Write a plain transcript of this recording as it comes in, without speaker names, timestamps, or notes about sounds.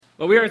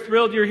Well, we are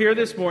thrilled you're here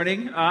this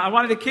morning. I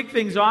wanted to kick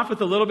things off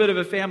with a little bit of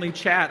a family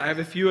chat. I have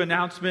a few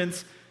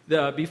announcements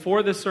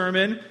before the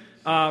sermon.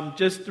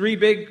 Just three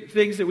big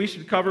things that we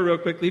should cover real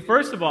quickly.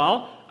 First of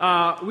all,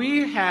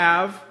 we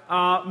have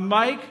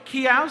Mike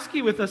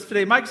Kiowski with us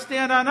today. Mike,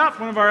 stand on up.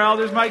 One of our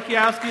elders, Mike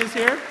Kiowski, is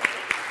here.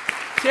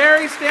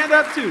 Terry, stand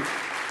up too.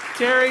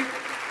 Terry,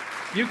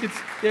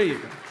 there you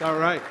go. It's all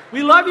right.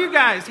 We love you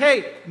guys.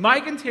 Hey,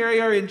 Mike and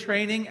Terry are in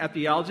training at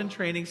the Elgin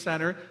Training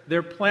Center.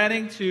 They're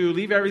planning to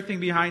leave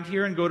everything behind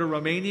here and go to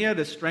Romania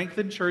to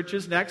strengthen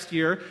churches next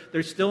year.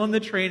 They're still in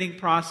the training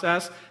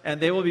process, and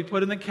they will be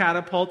put in the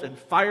catapult and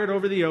fired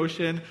over the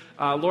ocean,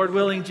 Lord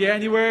willing,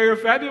 January or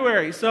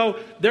February. So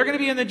they're going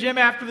to be in the gym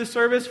after the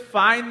service.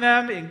 Find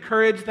them,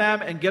 encourage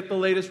them, and get the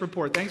latest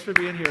report. Thanks for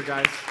being here,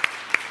 guys.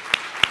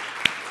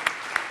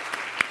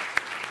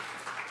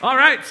 All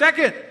right,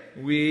 second.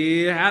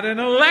 We had an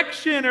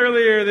election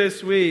earlier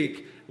this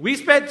week. We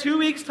spent 2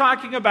 weeks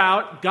talking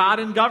about God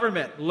and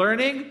government,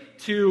 learning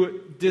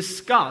to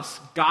discuss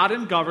God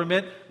and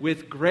government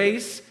with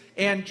grace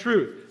and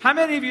truth. How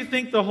many of you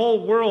think the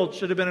whole world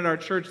should have been at our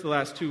church the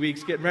last 2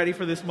 weeks getting ready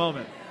for this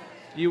moment?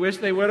 You wish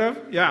they would have?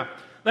 Yeah.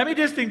 Let me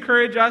just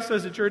encourage us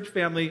as a church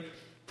family.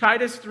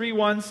 Titus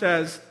 3:1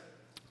 says,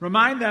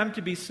 remind them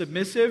to be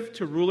submissive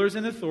to rulers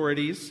and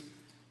authorities,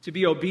 to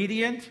be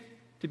obedient,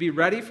 to be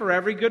ready for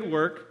every good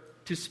work,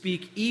 to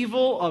speak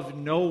evil of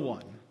no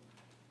one,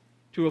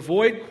 to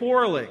avoid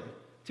quarreling,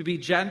 to be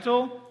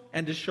gentle,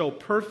 and to show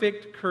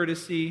perfect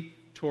courtesy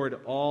toward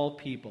all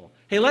people.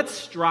 Hey, let's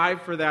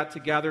strive for that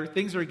together.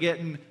 Things are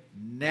getting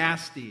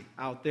nasty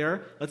out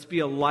there. Let's be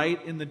a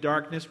light in the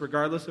darkness,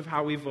 regardless of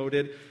how we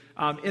voted.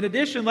 In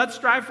addition, let's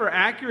strive for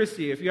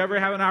accuracy. If you ever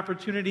have an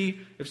opportunity,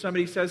 if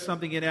somebody says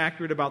something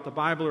inaccurate about the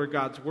Bible or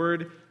God's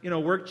Word,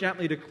 work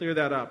gently to clear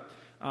that up.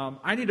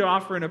 I need to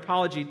offer an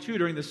apology, too.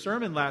 During the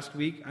sermon last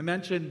week, I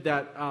mentioned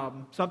that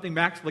something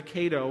Max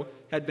Lucado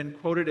had been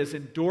quoted as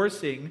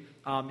endorsing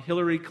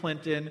Hillary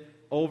Clinton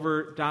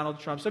over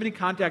Donald Trump. Somebody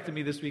contacted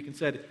me this week and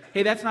said,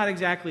 hey, that's not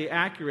exactly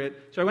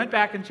accurate. So I went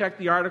back and checked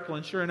the article,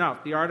 and sure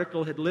enough, the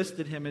article had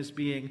listed him as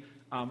being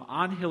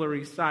on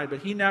Hillary's side, but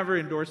he never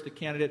endorsed a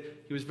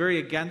candidate. He was very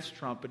against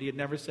Trump, but he had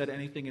never said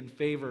anything in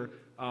favor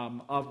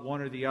of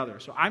one or the other.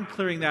 So I'm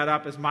clearing that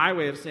up as my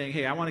way of saying,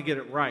 hey, I want to get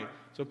it right.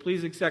 So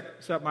please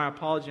accept my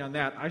apology on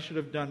that. I should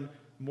have done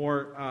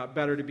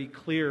better to be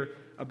clear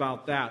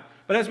about that.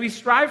 But as we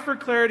strive for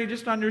clarity,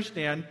 just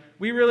understand,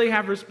 we really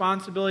have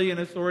responsibility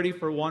and authority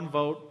for one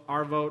vote,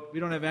 our vote.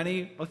 We don't have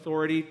any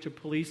authority to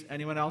police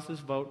anyone else's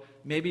vote.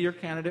 Maybe your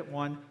candidate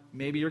won,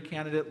 maybe your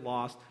candidate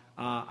lost.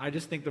 I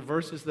just think the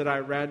verses that I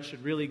read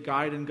should really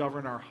guide and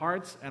govern our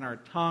hearts and our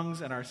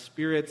tongues and our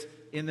spirits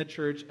in the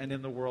church and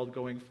in the world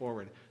going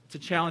forward. It's a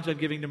challenge I'm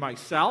giving to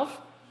myself,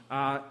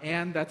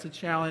 and that's a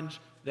challenge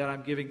that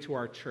I'm giving to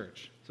our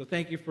church. So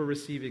thank you for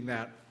receiving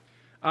that.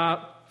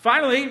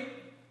 Finally,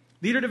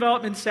 Leader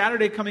Development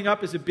Saturday coming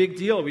up is a big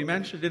deal. We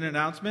mentioned in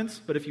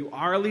announcements, but if you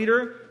are a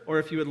leader or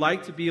if you would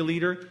like to be a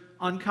leader,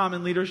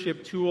 Uncommon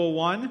Leadership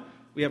 201,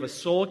 we have a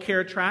soul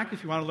care track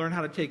if you want to learn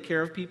how to take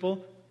care of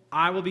people.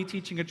 I will be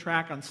teaching a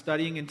track on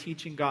studying and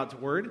teaching God's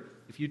Word.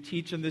 If you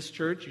teach in this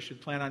church, you should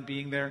plan on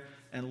being there.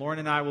 And Lauren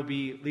and I will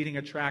be leading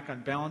a track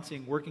on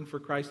balancing working for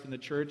Christ in the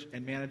church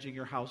and managing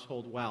your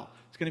household well.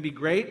 It's going to be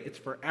great. It's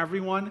for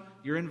everyone.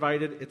 You're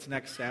invited. It's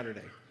next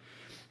Saturday.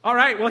 All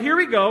right, well, here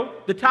we go.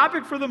 The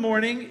topic for the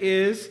morning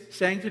is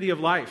sanctity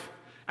of life.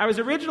 I was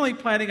originally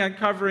planning on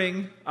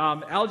covering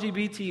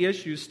LGBT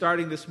issues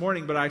starting this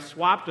morning, but I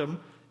swapped them.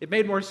 It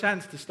made more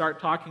sense to start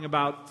talking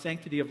about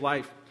sanctity of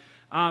life.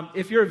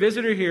 If you're a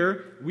visitor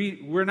here,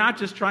 we're not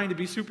just trying to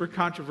be super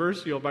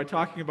controversial by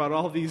talking about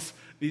all these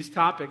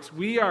topics.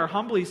 We are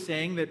humbly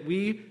saying that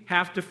we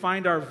have to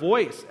find our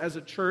voice as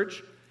a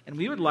church, and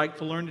we would like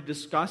to learn to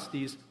discuss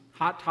these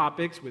hot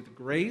topics with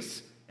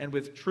grace and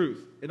with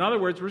truth. In other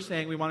words, we're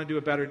saying we want to do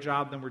a better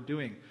job than we're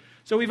doing.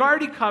 So we've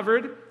already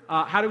covered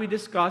how do we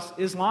discuss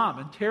Islam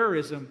and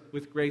terrorism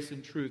with grace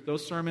and truth.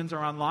 Those sermons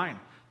are online.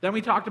 Then we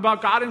talked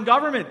about God and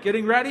government,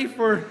 getting ready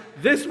for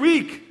this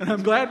week, and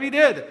I'm glad we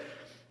did.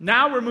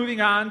 Now we're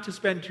moving on to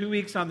spend 2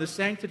 weeks on the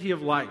sanctity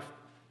of life.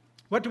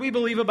 What do we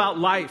believe about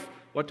life?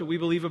 What do we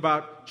believe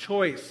about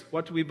choice?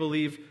 What do we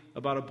believe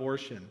about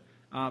abortion?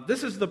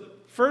 This is the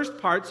first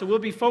part, so we'll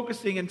be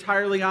focusing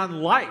entirely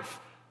on life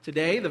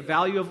today, the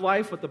value of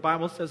life, what the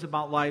Bible says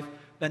about life.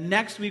 Then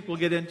next week we'll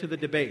get into the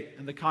debate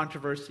and the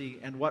controversy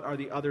and what are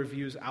the other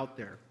views out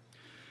there.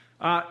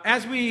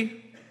 As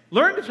we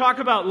learn to talk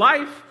about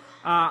life,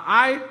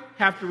 I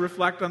have to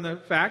reflect on the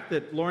fact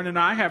that Lauren and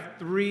I have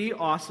 3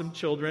 awesome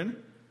children.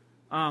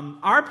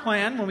 Our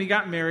plan when we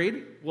got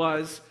married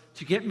was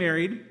to get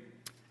married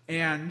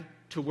and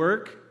to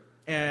work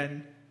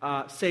and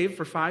save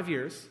for 5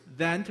 years,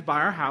 then to buy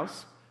our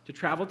house, to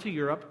travel to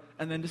Europe,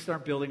 and then to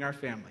start building our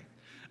family.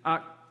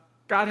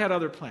 God had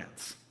other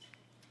plans.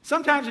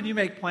 Sometimes when you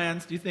make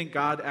plans, do you think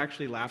God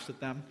actually laughs at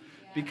them?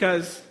 Yeah.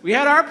 Because we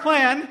had our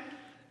plan,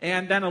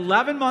 and then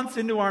 11 months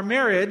into our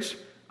marriage,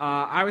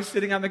 I was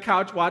sitting on the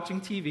couch watching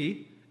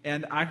TV,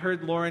 and I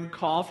heard Lauren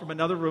call from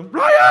another room,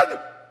 "Ryan!"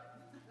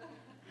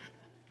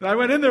 And I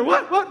went in there,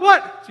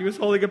 what? She was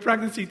holding a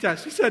pregnancy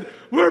test. She said,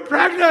 we're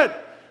pregnant.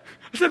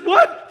 I said,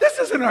 what? This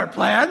isn't our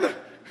plan.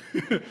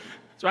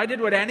 So I did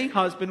what any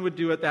husband would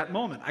do at that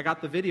moment. I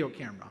got the video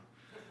camera.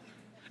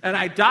 And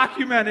I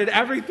documented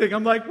everything.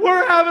 I'm like,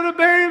 we're having a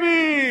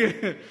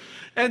baby.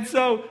 And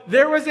so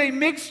there was a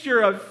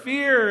mixture of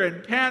fear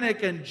and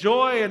panic and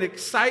joy and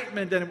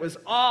excitement, and it was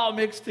all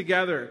mixed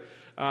together.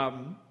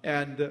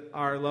 And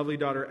our lovely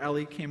daughter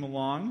Ellie came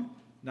along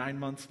 9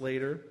 months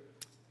later.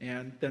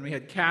 And then we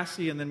had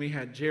Cassie, and then we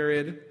had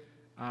Jared.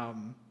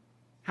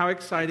 How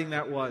exciting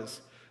that was.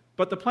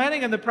 But the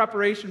planning and the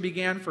preparation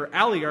began for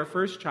Ellie, our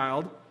first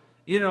child.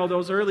 You know,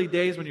 those early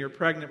days when you're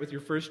pregnant with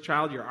your first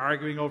child, you're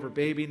arguing over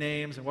baby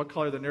names and what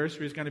color the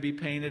nursery is going to be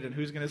painted and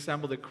who's going to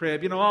assemble the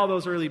crib. You know, all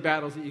those early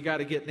battles that you got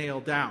to get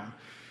nailed down.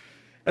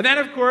 And then,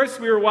 of course,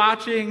 we were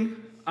watching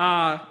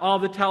all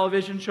the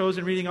television shows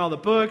and reading all the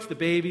books, the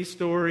baby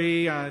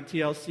story on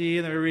TLC,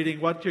 and then we were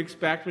reading what to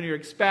expect when you're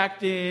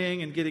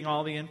expecting and getting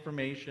all the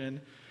information.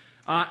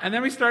 And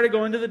then we started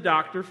going to the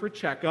doctor for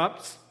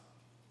checkups.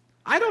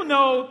 I don't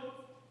know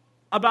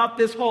about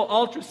this whole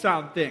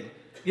ultrasound thing.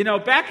 You know,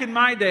 back in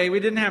my day, we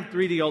didn't have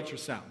 3D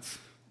ultrasounds.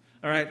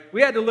 All right?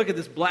 We had to look at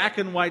this black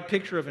and white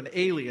picture of an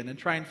alien and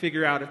try and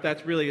figure out if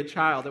that's really a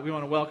child that we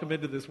want to welcome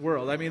into this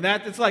world. I mean,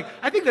 it's like,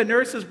 I think the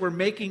nurses were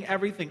making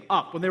everything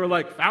up when they were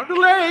like, found a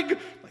leg.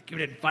 Like, you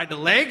didn't find a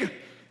leg.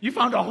 You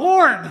found a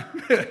horn.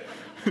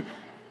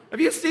 Have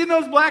you seen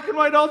those black and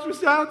white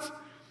ultrasounds?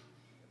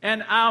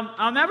 And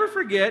I'll never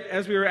forget,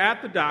 as we were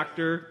at the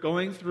doctor,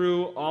 going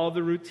through all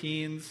the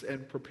routines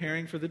and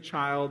preparing for the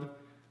child,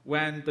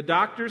 when the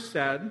doctor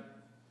said,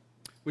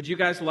 would you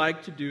guys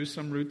like to do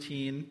some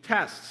routine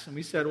tests? And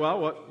we said, well,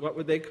 what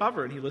would they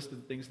cover? And he listed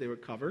the things they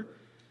would cover.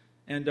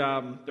 And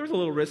there was a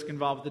little risk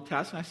involved with the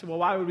test. And I said, well,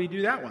 why would we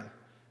do that one?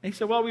 And he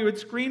said, well, we would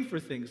screen for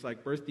things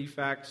like birth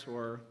defects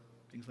or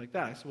things like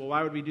that. I said, well,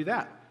 why would we do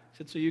that? He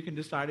said, so you can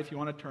decide if you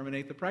want to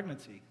terminate the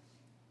pregnancy.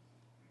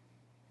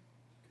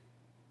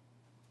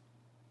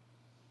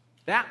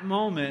 That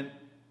moment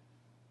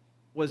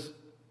was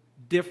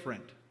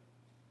different.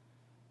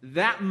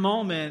 That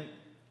moment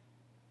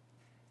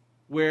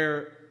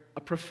where a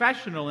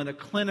professional in a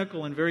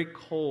clinical and very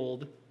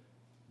cold,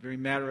 very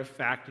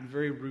matter-of-fact and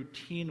very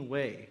routine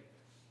way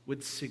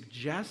would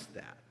suggest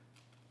that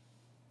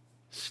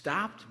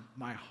stopped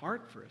my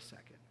heart for a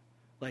second.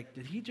 Like,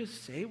 did he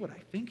just say what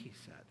I think he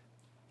said?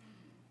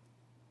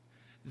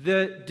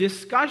 The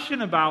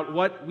discussion about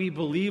what we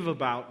believe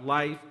about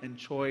life and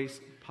choice,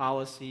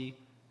 policy,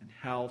 and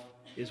health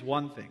is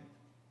one thing.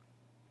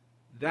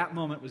 That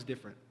moment was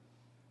different.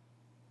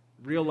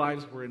 Real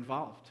lives were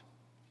involved.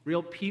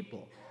 Real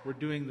people were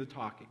doing the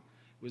talking.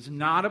 It was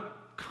not a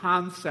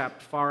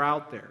concept far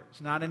out there.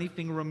 It's not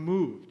anything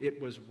removed.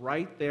 It was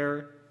right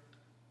there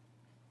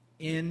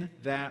in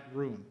that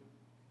room.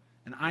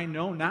 And I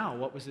know now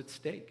what was at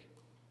stake.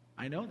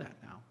 I know that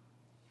now.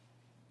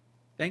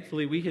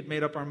 Thankfully, we had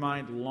made up our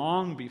mind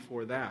long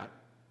before that.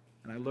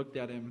 And I looked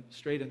at him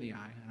straight in the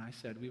eye and I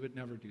said, we would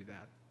never do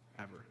that,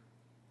 ever.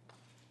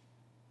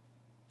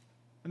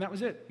 And that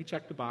was it. He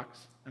checked the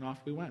box and off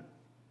we went.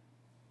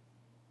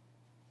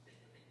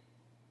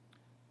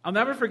 I'll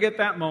never forget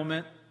that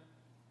moment.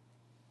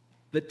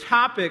 The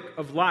topic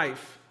of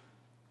life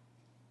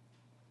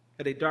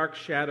had a dark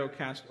shadow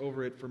cast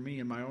over it for me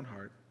in my own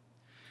heart.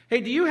 Hey,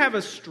 do you have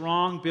a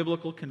strong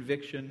biblical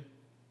conviction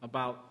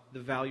about the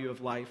value of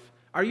life?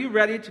 Are you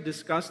ready to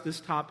discuss this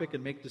topic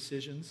and make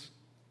decisions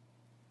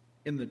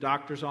in the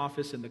doctor's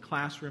office, in the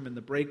classroom, in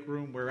the break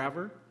room,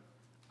 wherever?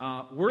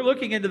 We're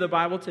looking into the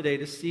Bible today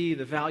to see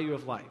the value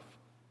of life.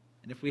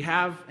 And if we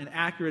have an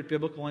accurate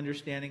biblical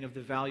understanding of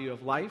the value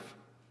of life,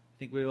 I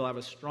think we will have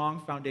a strong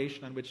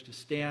foundation on which to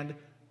stand,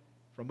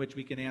 from which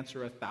we can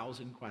answer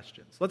 1,000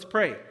 questions. Let's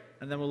pray,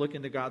 and then we'll look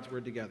into God's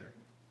Word together.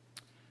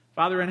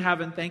 Father in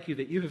heaven, thank you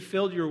that you have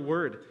filled your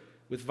Word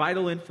with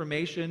vital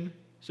information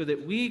so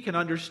that we can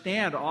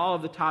understand all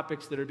of the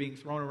topics that are being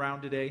thrown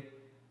around today.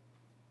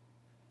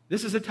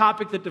 This is a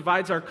topic that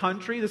divides our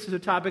country. This is a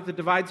topic that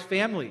divides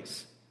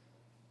families.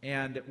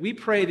 And we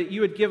pray that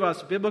you would give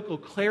us biblical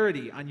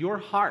clarity on your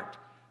heart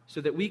so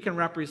that we can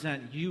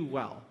represent you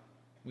well.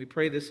 We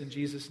pray this in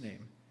Jesus' name.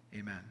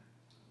 Amen.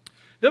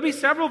 There'll be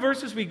several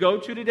verses we go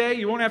to today.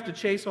 You won't have to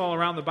chase all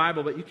around the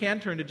Bible, but you can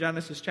turn to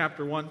Genesis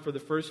chapter 1 for the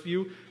first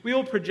few. We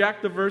will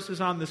project the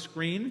verses on the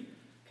screen.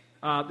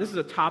 This is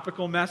a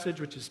topical message,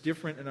 which is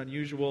different and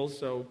unusual,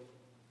 so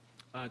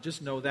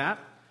just know that.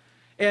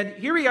 And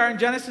here we are in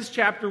Genesis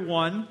chapter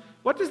 1.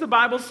 What does the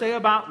Bible say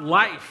about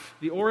life,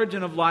 the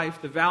origin of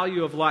life, the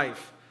value of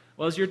life?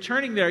 Well, as you're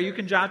turning there, you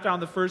can jot down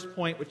the first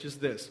point, which is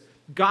this.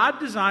 God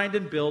designed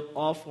and built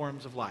all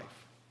forms of life.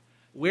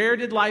 Where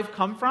did life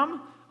come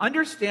from?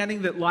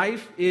 Understanding that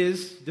life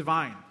is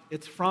divine.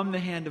 It's from the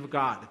hand of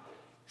God.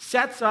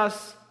 Sets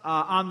us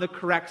on the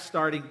correct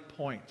starting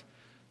point.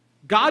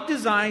 God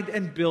designed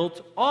and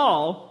built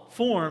all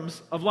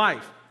forms of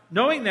life.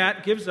 Knowing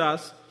that gives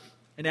us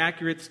an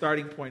accurate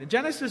starting point. In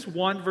Genesis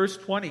 1, verse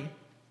 20,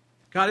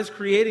 God is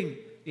creating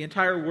the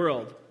entire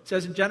world. It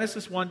says in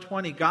Genesis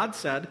 1:20, God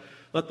said,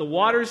 Let the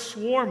waters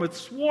swarm with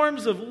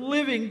swarms of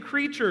living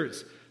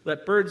creatures.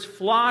 Let birds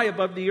fly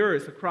above the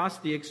earth across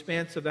the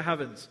expanse of the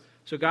heavens.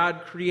 So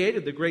God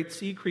created the great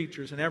sea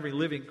creatures and every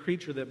living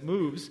creature that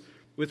moves,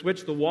 with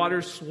which the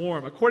waters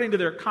swarm, according to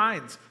their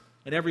kinds,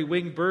 and every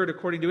winged bird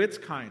according to its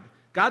kind.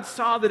 God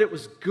saw that it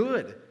was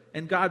good,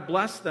 and God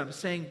blessed them,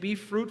 saying, Be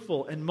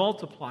fruitful and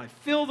multiply.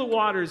 Fill the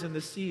waters and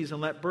the seas, and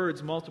let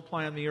birds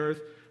multiply on the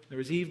earth. There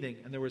was evening,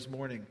 and there was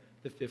morning,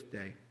 the fifth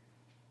day.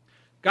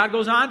 God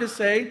goes on to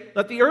say,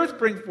 Let the earth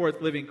bring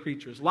forth living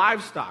creatures,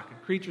 livestock,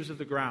 and creatures of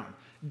the ground.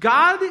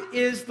 God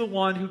is the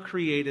one who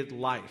created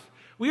life.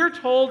 We are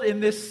told in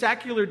this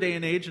secular day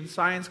and age in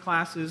science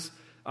classes,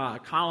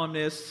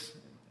 columnists,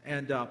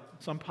 and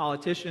some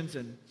politicians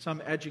and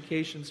some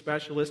education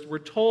specialists, we're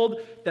told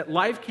that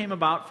life came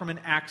about from an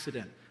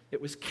accident.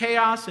 It was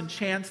chaos and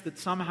chance that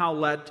somehow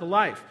led to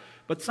life.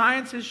 But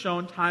science has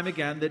shown time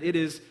again that it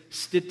is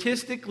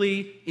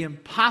statistically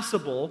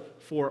impossible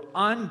for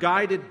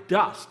unguided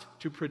dust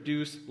to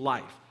produce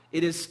life.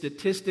 It is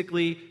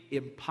statistically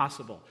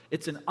impossible.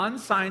 It's an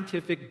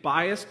unscientific,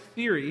 biased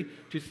theory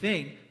to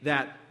think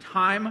that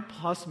time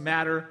plus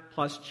matter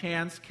plus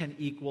chance can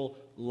equal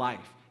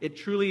life. It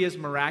truly is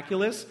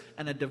miraculous,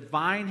 and a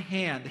divine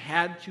hand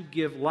had to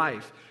give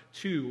life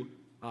to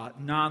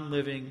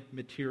non-living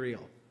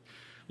material.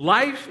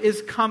 Life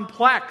is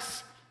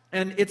complex,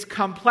 and its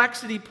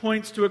complexity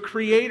points to a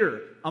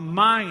creator, a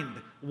mind,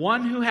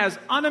 one who has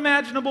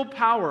unimaginable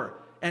power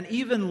and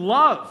even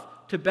love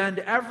to bend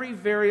every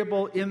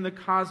variable in the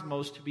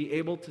cosmos to be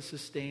able to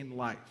sustain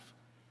life.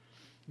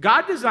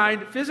 God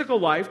designed physical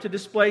life to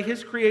display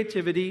His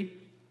creativity,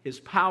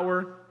 His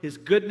power, His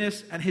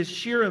goodness, and His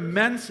sheer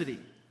immensity.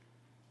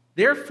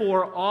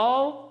 Therefore,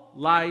 all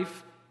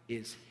life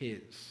is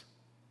His.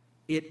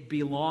 It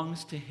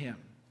belongs to Him.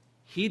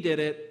 He did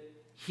it.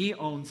 He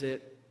owns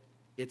it.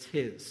 It's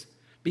His.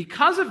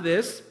 Because of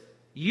this,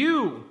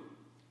 you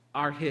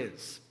are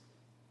His.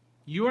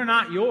 You are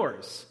not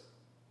yours.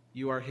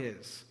 You are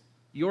His.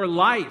 Your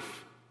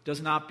life does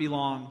not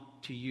belong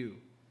to you.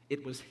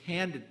 It was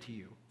handed to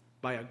you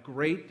by a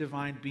great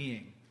divine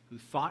being who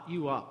thought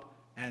you up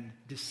and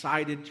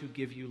decided to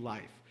give you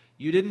life.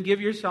 You didn't give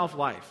yourself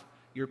life.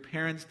 Your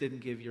parents didn't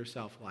give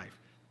yourself life.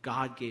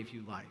 God gave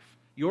you life.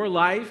 Your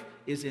life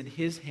is in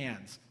His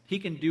hands. He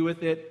can do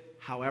with it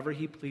however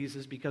He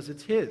pleases because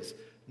it's His,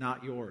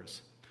 not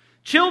yours.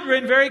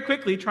 Children very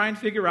quickly try and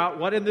figure out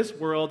what in this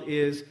world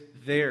is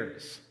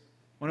theirs.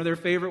 One of their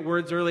favorite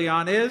words early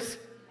on is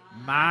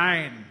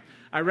mine.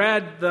 I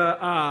read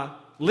the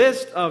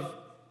list of,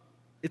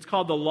 it's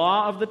called the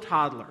law of the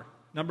toddler.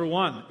 Number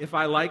 1, if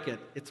I like it,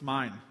 it's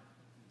mine.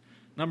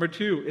 Number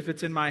 2, if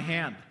it's in my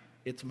hand,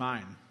 it's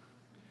mine.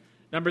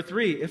 Number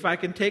 3, if I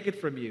can take it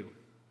from you,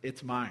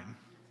 it's mine.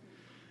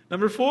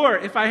 Number 4,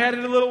 if I had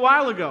it a little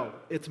while ago,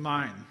 it's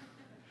mine.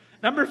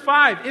 Number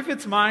 5, if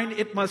it's mine,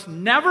 it must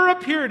never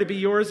appear to be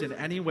yours in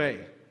any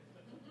way.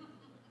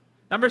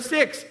 Number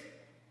 6,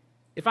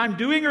 if I'm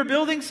doing or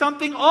building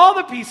something, all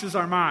the pieces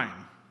are mine.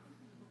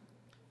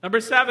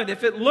 Number 7,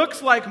 if it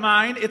looks like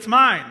mine, it's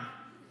mine.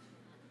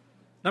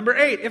 Number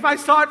 8, if I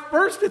saw it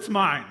first, it's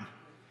mine.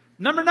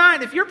 Number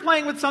 9, if you're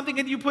playing with something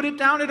and you put it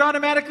down, it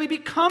automatically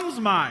becomes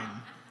mine.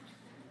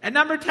 And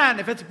number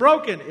 10, if it's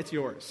broken, it's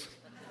yours.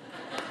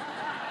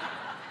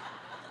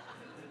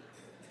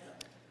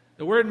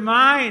 The word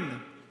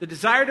mine, the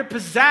desire to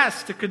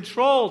possess, to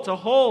control, to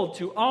hold,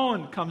 to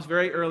own, comes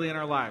very early in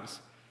our lives.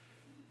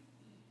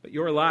 But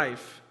your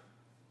life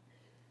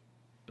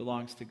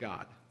belongs to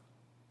God.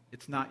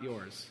 It's not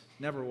yours.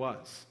 Never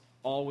was.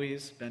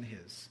 Always been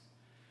His.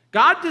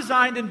 God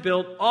designed and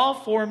built all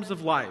forms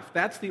of life.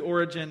 That's the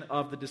origin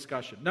of the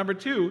discussion. Number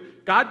 2,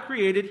 God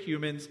created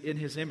humans in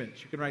His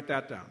image. You can write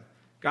that down.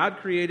 God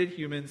created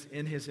humans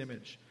in His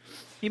image.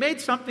 He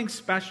made something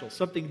special,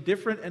 something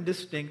different and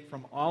distinct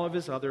from all of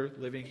His other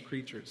living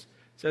creatures.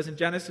 It says in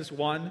Genesis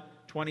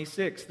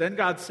 1:26, Then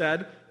God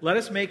said, Let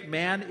us make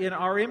man in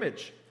our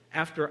image,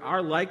 after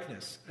our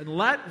likeness, and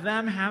let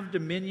them have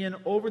dominion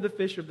over the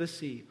fish of the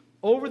sea,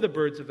 over the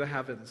birds of the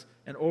heavens,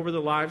 and over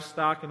the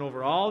livestock, and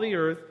over all the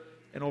earth,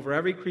 and over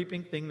every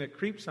creeping thing that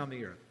creeps on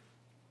the earth.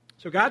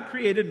 So God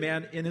created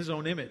man in His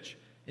own image.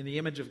 In the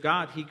image of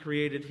God, He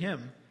created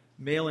him.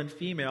 Male and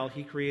female,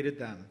 He created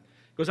them.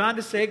 It goes on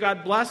to say,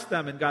 God blessed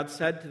them, and God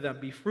said to them,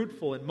 Be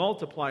fruitful and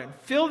multiply, and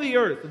fill the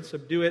earth and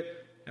subdue it,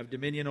 have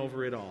dominion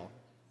over it all.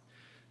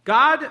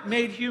 God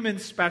made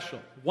humans special,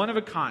 one of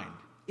a kind,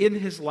 in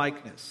His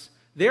likeness.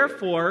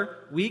 Therefore,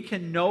 we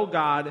can know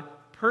God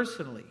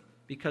personally,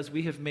 because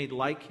we've been made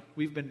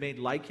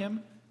like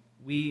Him.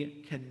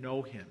 We can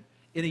know Him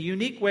in a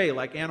unique way,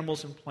 like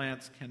animals and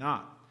plants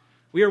cannot.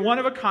 We are one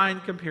of a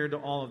kind compared to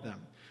all of them.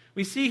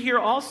 We see here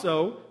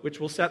also, which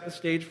will set the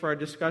stage for our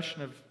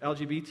discussion of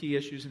LGBT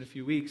issues in a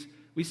few weeks,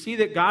 we see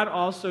that God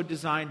also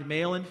designed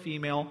male and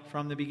female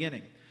from the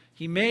beginning.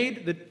 He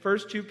made the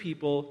first two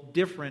people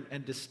different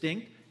and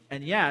distinct,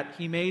 and yet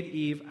He made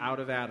Eve out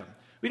of Adam.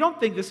 We don't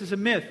think this is a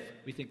myth.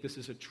 We think this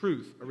is a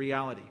truth, a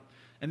reality.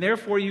 And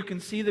therefore you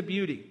can see the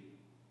beauty.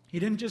 He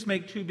didn't just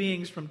make two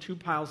beings from two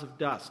piles of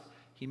dust.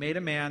 He made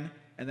a man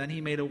and then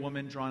he made a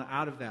woman drawn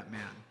out of that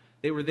man.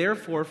 They were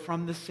therefore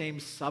from the same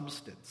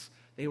substance.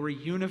 They were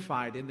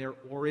unified in their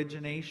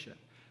origination.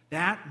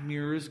 That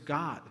mirrors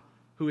God,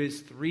 who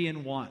is 3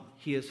 in 1.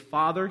 He is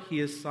Father, He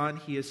is Son,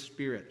 He is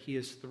Spirit. He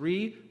is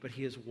 3, but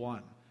He is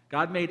 1.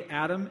 God made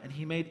Adam and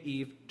He made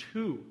Eve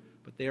 2,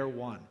 but they are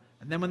 1.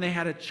 And then when they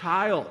had a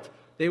child,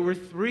 they were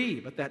 3,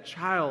 but that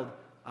child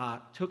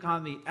took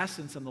on the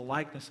essence and the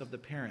likeness of the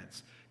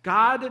parents.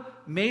 God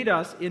made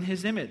us in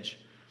His image.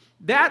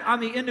 That, on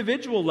the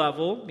individual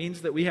level,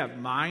 means that we have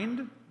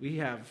mind, we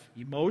have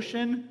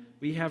emotion,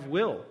 we have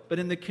will. But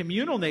in the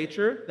communal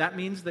nature, that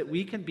means that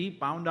we can be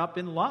bound up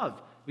in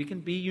love. We can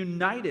be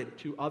united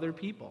to other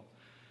people.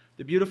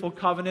 The beautiful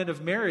covenant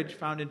of marriage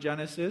found in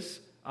Genesis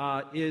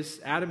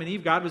is Adam and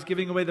Eve. God was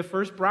giving away the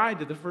first bride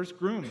to the first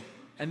groom.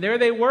 And there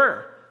they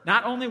were.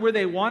 Not only were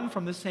they one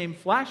from the same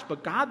flesh,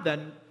 but God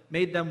then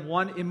made them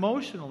one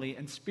emotionally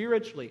and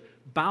spiritually,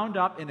 bound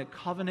up in a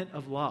covenant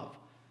of love.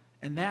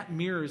 And that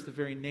mirrors the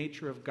very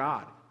nature of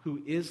God,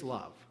 who is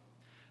love.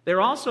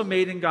 They're also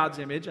made in God's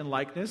image and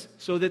likeness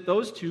so that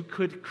those two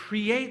could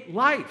create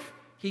life.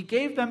 He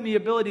gave them the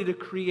ability to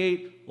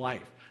create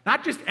life.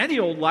 Not just any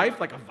old life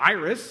like a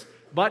virus,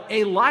 but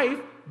a life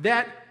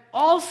that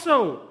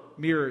also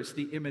mirrors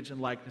the image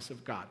and likeness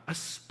of God. A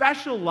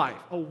special life,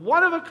 a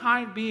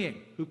one-of-a-kind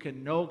being who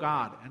can know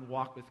God and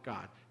walk with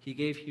God. He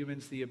gave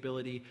humans the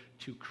ability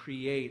to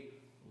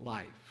create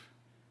life.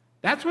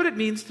 That's what it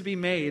means to be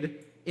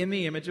made in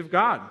the image of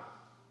God.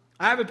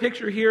 I have a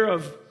picture here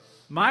of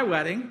my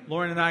wedding.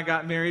 Lauren and I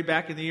got married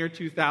back in the year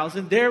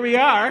 2000. There we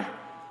are.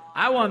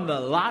 I won the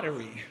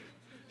lottery.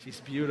 She's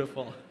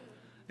beautiful.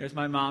 There's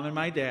my mom and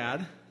my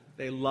dad.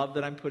 They love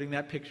that I'm putting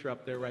that picture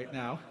up there right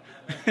now.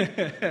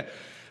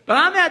 But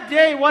on that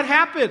day, what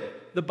happened?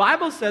 The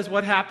Bible says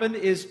what happened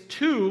is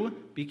 2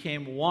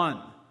 became 1.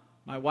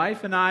 My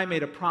wife and I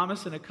made a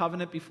promise and a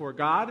covenant before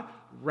God.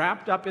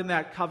 Wrapped up in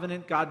that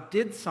covenant, God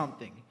did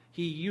something.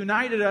 He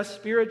united us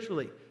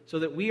spiritually so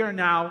that we are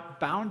now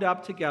bound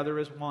up together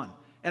as one.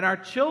 And our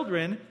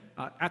children,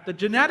 at the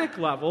genetic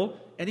level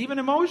and even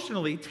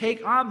emotionally,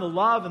 take on the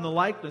love and the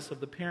likeness of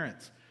the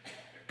parents.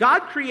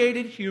 God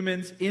created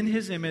humans in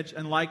His image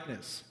and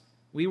likeness.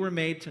 We were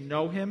made to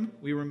know Him.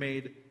 We were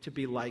made to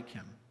be like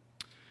Him.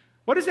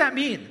 What does that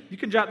mean? You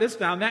can jot this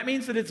down. That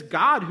means that it's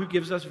God who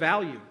gives us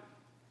value.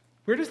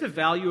 Where does the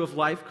value of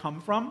life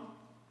come from?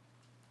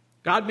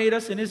 God made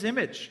us in His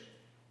image.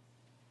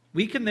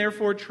 We can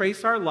therefore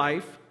trace our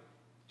life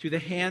to the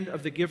hand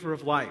of the giver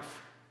of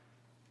life.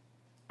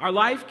 Our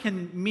life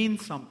can mean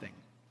something.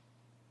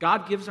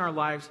 God gives our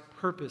lives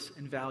purpose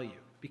and value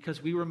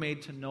because we were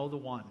made to know the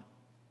one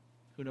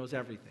who knows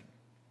everything.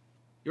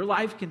 Your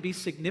life can be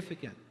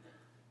significant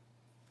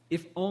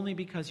if only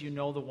because you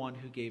know the one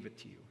who gave it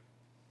to you.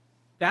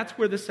 That's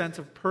where the sense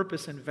of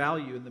purpose and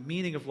value and the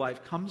meaning of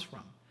life comes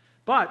from.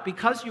 But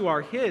because you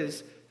are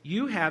His,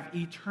 you have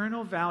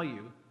eternal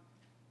value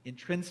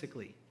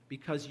intrinsically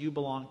because you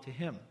belong to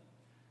Him.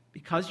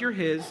 Because you're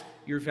His,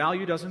 your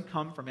value doesn't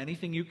come from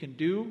anything you can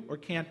do or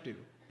can't do,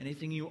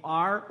 anything you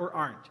are or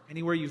aren't,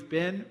 anywhere you've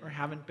been or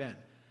haven't been.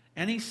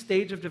 Any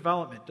stage of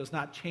development does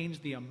not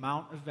change the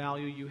amount of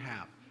value you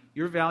have.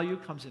 Your value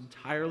comes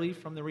entirely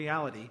from the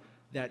reality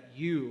that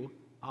you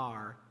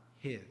are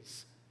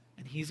His.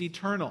 And He's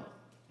eternal,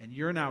 and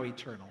you're now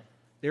eternal.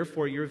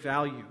 Therefore, your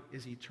value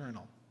is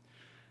eternal.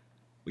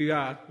 We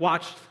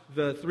watched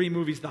the 3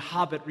 movies, The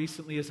Hobbit,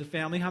 recently as a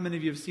family. How many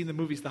of you have seen the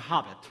movies The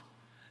Hobbit?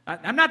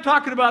 I'm not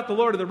talking about The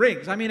Lord of the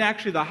Rings. I mean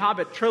actually the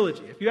Hobbit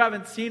trilogy. If you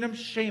haven't seen them,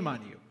 shame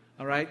on you.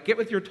 All right? Get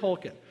with your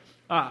Tolkien.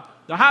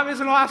 The Hobbit is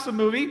an awesome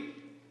movie.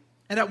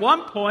 And at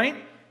one point,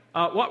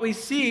 what we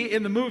see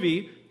in the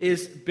movie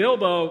is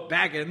Bilbo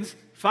Baggins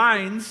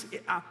finds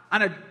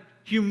on a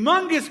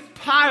humongous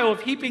pile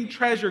of heaping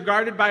treasure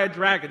guarded by a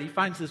dragon, he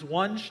finds this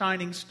one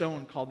shining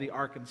stone called the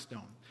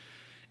Arkenstone.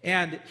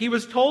 And he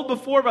was told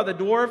before by the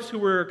dwarves who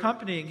were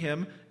accompanying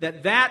him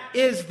that that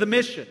is the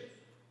mission.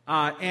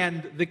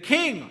 And the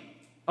king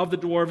of the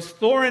dwarves,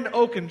 Thorin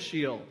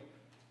Oakenshield,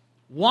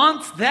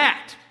 wants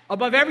that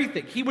above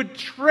everything. He would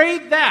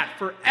trade that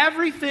for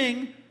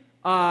everything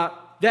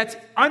that's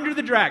under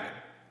the dragon.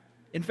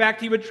 In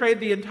fact, he would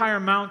trade the entire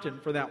mountain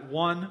for that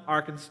one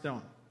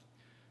Arkenstone.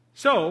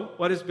 So,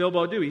 what does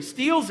Bilbo do? He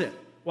steals it.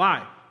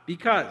 Why?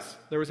 Because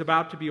there was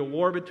about to be a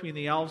war between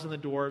the elves and the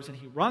dwarves, and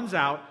he runs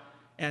out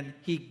and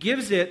he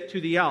gives it to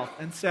the elf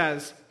and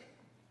says,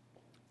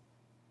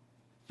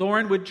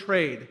 Thorin would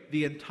trade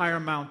the entire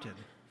mountain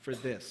for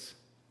this.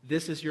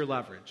 This is your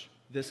leverage.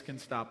 This can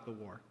stop the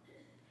war.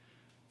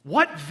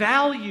 What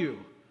value,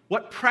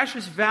 what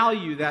precious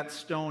value that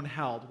stone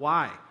held.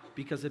 Why?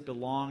 Because it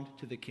belonged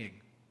to the king.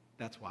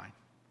 That's why.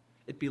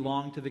 It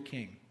belonged to the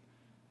king.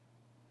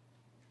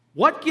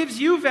 What gives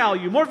you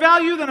value? More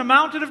value than a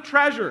mountain of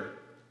treasure.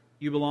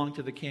 You belong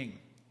to the king.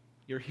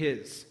 You're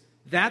his.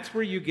 That's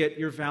where you get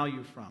your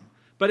value from.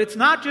 But it's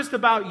not just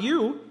about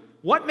you.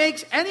 What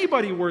makes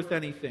anybody worth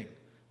anything?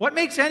 What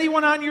makes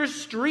anyone on your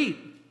street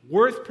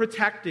worth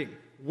protecting,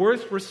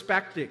 worth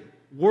respecting,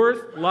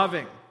 worth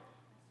loving?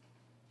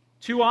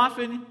 Too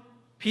often,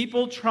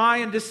 People try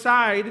and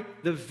decide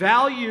the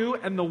value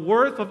and the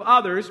worth of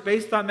others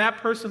based on that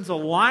person's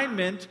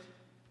alignment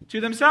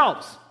to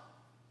themselves.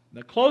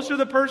 The closer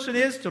the person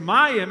is to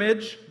my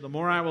image, the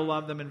more I will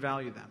love them and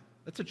value them.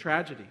 That's a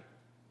tragedy.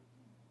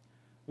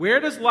 Where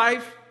does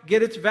life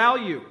get its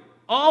value?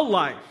 All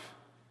life.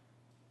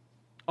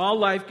 All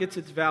life gets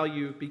its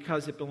value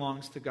because it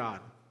belongs to God.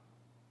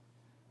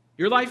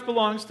 Your life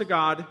belongs to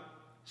God,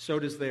 so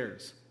does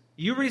theirs.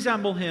 You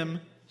resemble Him,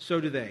 so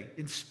do they.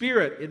 In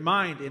spirit, in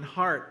mind, in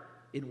heart,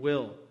 in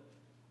will.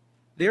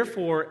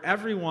 Therefore,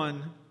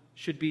 everyone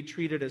should be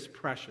treated as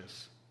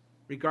precious,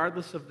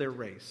 regardless of their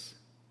race.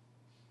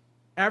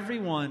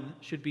 Everyone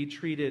should be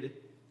treated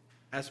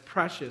as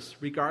precious,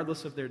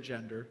 regardless of their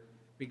gender,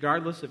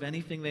 regardless of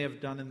anything they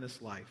have done in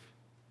this life.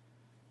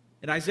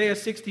 In Isaiah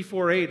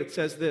 64:8, it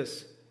says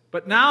this,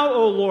 "But now,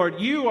 O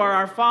Lord, you are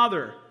our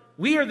Father.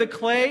 We are the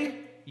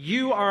clay,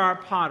 you are our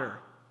potter.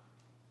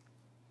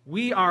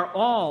 We are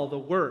all the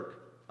work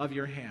of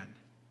your hand."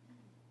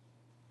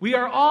 We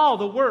are all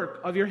the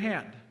work of your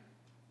hand.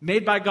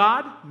 Made by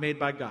God, made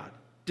by God.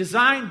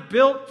 Designed,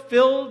 built,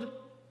 filled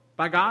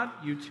by God,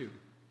 you too.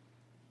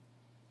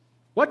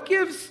 What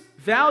gives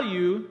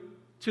value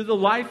to the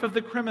life of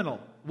the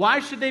criminal? Why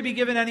should they be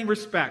given any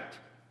respect?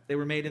 They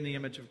were made in the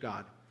image of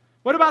God.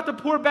 What about the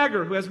poor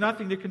beggar who has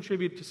nothing to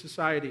contribute to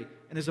society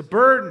and is a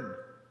burden?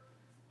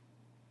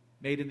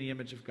 Made in the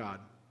image of God.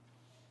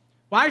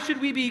 Why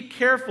should we be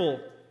careful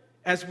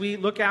as we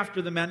look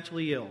after the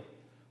mentally ill?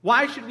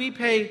 Why should we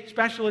pay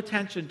special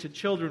attention to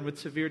children with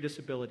severe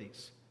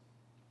disabilities?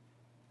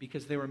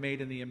 Because they were made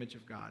in the image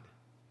of God.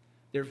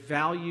 Their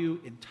value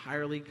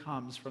entirely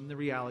comes from the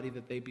reality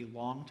that they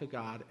belong to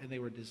God and they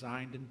were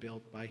designed and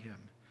built by Him.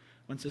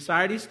 When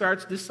society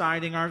starts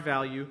deciding our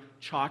value,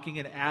 chalking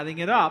and adding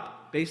it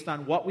up based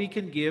on what we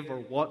can give or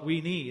what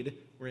we need,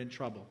 we're in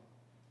trouble.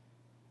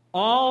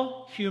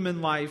 All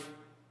human life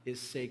is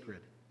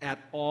sacred at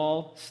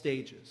all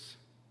stages.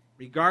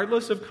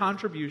 Regardless of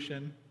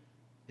contribution,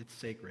 it's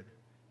sacred.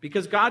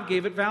 Because God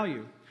gave it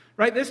value.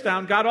 Write this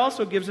down. God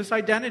also gives us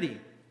identity.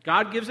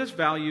 God gives us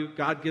value.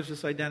 God gives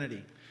us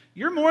identity.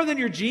 You're more than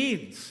your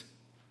genes.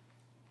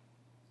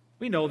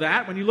 We know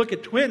that. When you look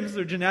at twins,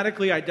 they're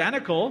genetically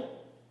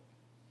identical,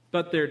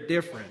 but they're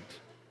different.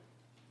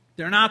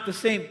 They're not the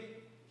same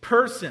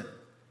person.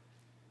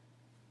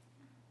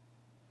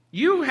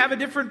 You have a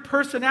different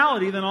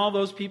personality than all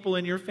those people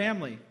in your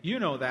family. You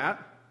know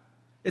that.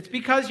 It's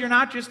because you're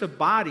not just a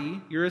body,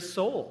 you're a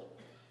soul.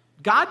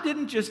 God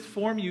didn't just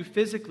form you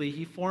physically,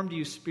 He formed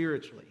you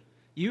spiritually.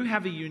 You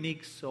have a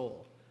unique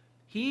soul.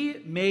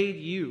 He made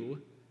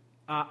you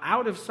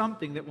out of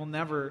something that will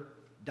never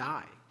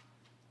die.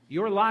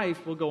 Your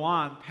life will go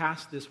on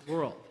past this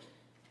world.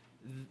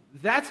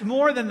 That's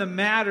more than the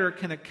matter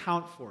can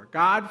account for.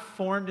 God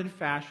formed and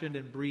fashioned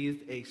and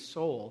breathed a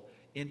soul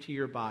into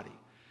your body.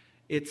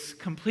 It's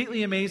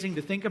completely amazing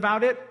to think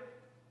about it.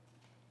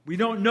 We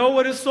don't know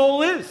what a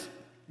soul is.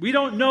 We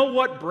don't know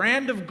what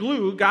brand of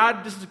glue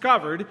God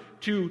discovered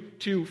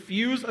to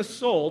fuse a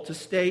soul to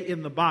stay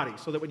in the body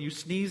so that when you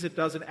sneeze, it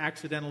doesn't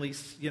accidentally,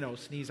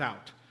 sneeze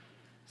out.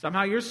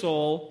 Somehow your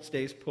soul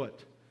stays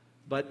put.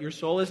 But your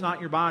soul is not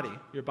your body.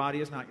 Your body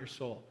is not your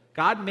soul.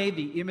 God made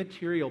the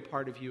immaterial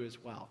part of you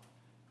as well.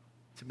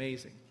 It's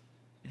amazing.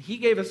 And He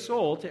gave a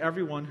soul to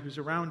everyone who's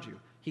around you.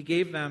 He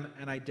gave them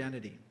an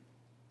identity.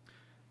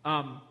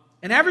 And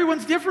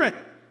everyone's different.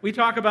 We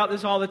talk about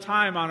this all the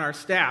time on our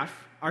staff.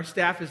 Our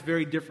staff is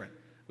very different.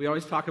 We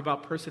always talk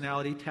about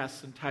personality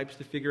tests and types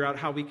to figure out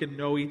how we can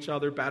know each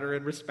other better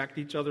and respect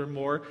each other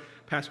more.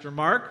 Pastor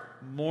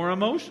Mark, more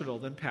emotional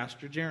than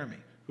Pastor Jeremy.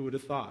 Who would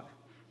have thought?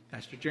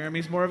 Pastor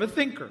Jeremy's more of a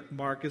thinker.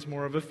 Mark is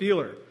more of a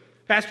feeler.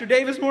 Pastor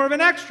Dave is more of an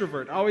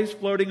extrovert, always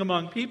floating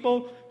among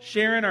people.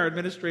 Sharon, our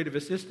administrative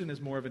assistant, is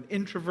more of an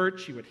introvert.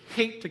 She would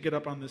hate to get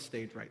up on this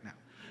stage right now.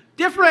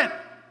 Different!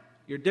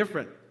 You're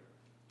different.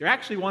 You're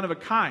actually one of a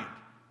kind,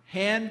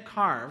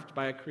 hand-carved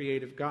by a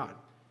creative God.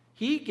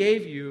 He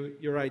gave you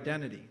your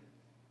identity.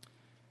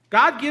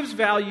 God gives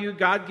value,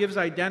 God gives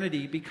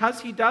identity.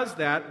 Because He does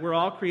that, we're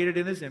all created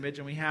in His image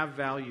and we have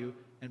value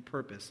and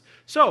purpose.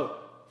 So,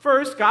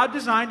 first, God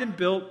designed and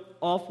built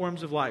all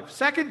forms of life.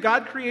 Second,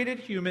 God created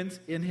humans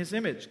in His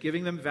image,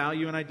 giving them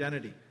value and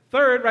identity.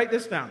 Third, write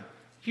this down.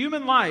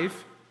 Human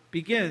life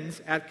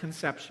begins at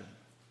conception.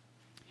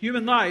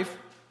 Human life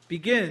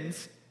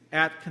begins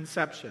at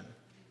conception.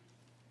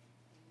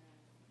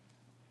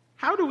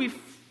 How do we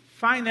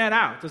find that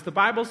out? Does the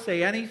Bible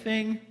say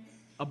anything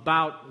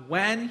about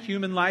when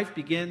human life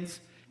begins?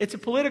 It's a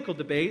political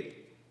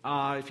debate.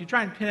 If you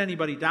try and pin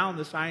anybody down,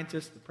 the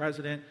scientists, the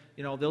president,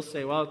 they'll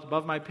say, well, it's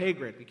above my pay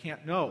grade. We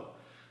can't know.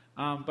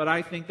 But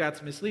I think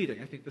that's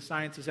misleading. I think the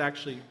science is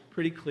actually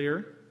pretty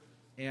clear.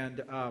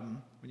 And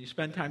when you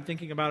spend time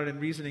thinking about it and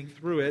reasoning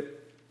through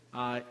it,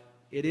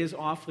 it is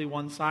awfully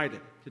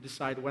one-sided to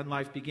decide when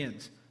life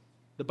begins.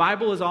 The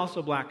Bible is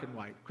also black and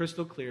white,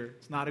 crystal clear.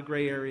 It's not a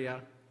gray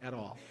area at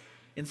all.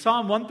 In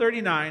Psalm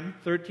 139,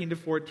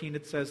 13-14,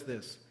 it says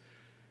this,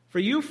 "For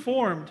you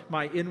formed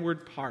my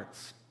inward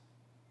parts.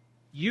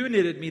 You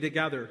knitted me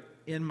together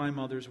in my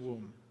mother's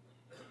womb.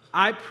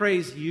 I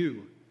praise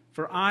you,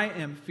 for I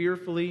am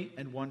fearfully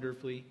and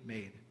wonderfully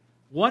made.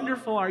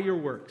 Wonderful are your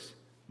works.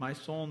 My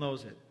soul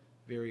knows it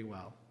very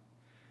well.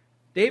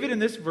 David in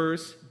this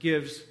verse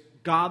gives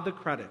God the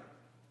credit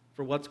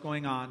for what's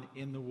going on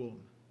in the womb.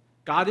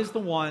 God is the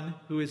one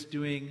who is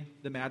doing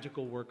the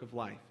magical work of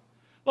life.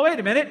 Well, wait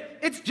a minute.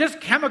 It's just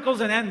chemicals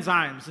and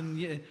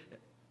enzymes.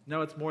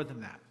 No, it's more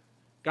than that.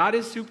 God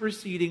is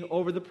superseding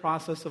over the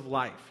process of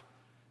life.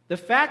 The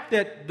fact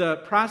that the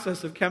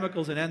process of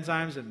chemicals and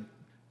enzymes and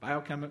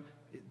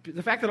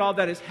the fact that all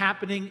that is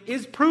happening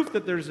is proof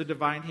that there's a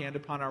divine hand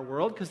upon our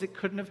world, because it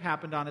couldn't have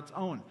happened on its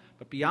own.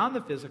 But beyond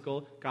the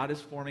physical, God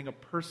is forming a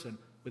person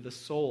with a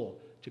soul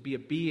to be a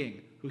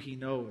being who he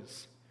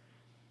knows.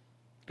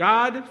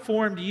 God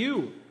formed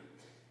you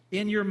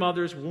in your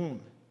mother's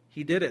womb.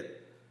 He did it.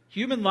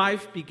 Human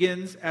life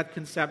begins at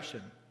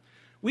conception.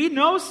 We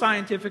know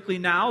scientifically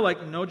now,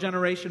 like no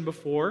generation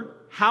before,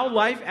 how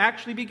life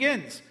actually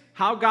begins.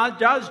 How God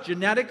does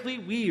genetically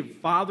weave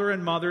father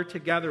and mother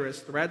together as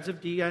threads of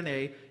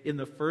DNA in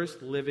the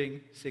first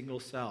living single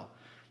cell.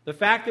 The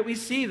fact that we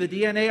see the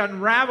DNA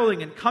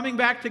unraveling and coming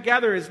back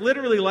together is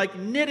literally like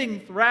knitting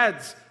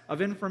threads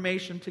of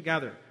information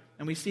together.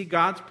 And we see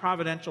God's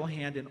providential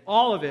hand in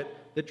all of it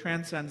that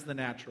transcends the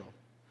natural.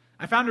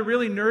 I found a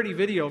really nerdy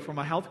video from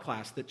a health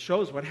class that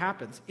shows what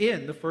happens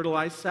in the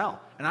fertilized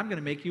cell. And I'm going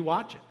to make you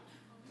watch it.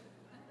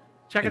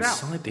 Check it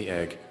out. Inside the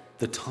egg,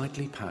 the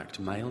tightly packed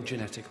male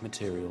genetic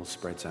material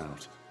spreads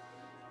out.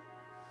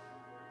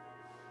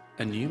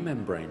 A new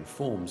membrane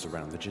forms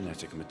around the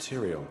genetic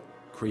material,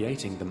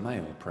 creating the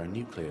male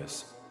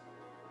pronucleus.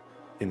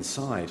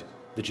 Inside,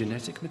 the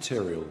genetic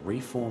material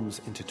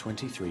reforms into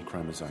 23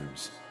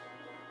 chromosomes.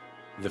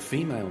 The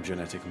female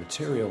genetic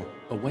material,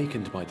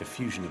 awakened by the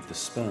fusion of the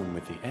sperm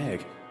with the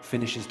egg,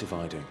 finishes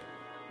dividing,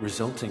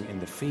 resulting in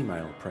the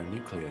female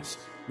pronucleus,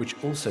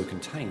 which also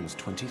contains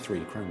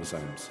 23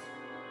 chromosomes.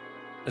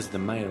 As the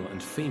male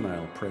and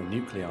female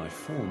pronuclei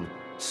form,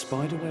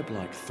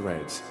 spiderweb-like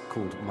threads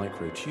called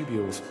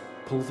microtubules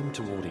pull them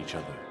toward each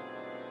other.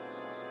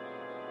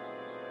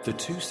 The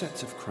two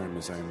sets of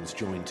chromosomes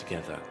join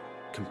together,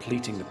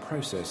 completing the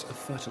process of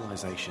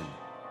fertilization.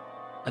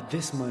 At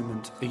this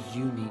moment, a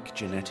unique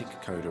genetic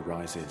code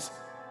arises,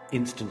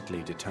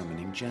 instantly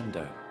determining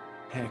gender,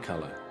 hair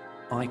color,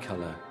 eye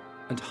color,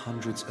 and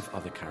hundreds of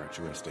other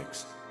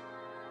characteristics.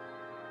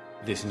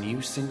 This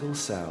new single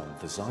cell,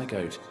 the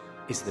zygote,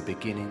 is the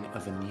beginning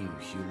of a new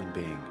human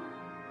being.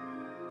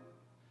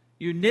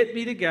 You knit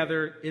me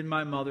together in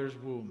my mother's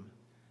womb.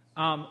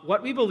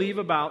 What we believe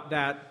about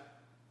that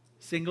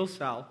single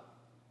cell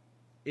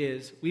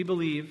is we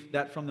believe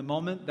that from the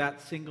moment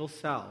that single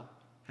cell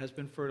has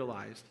been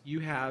fertilized, you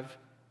have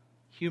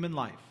human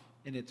life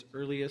in its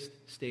earliest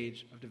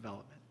stage of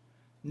development.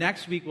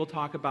 Next week, we'll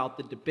talk about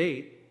the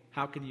debate.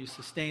 How can you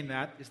sustain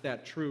that? Is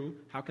that true?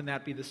 How can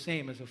that be the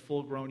same as a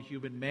full-grown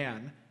human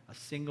man, a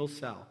single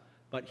cell?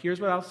 But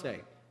here's what I'll say.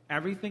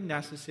 Everything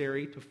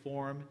necessary to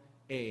form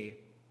a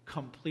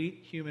complete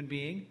human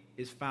being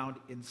is found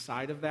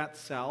inside of that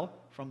cell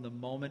from the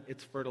moment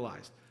it's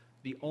fertilized.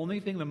 The only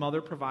thing the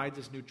mother provides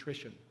is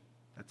nutrition.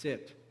 That's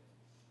it.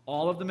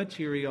 All of the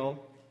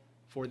material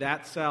for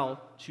that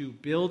cell to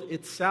build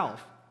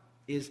itself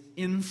is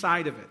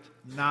inside of it,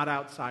 not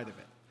outside of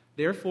it.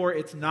 Therefore,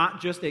 it's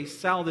not just a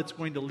cell that's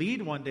going to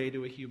lead one day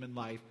to a human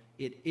life.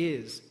 It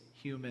is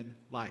human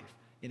life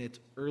in its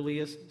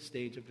earliest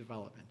stage of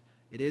development.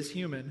 It is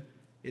human,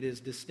 it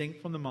is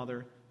distinct from the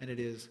mother, and it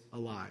is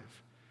alive.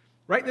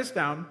 Write this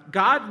down.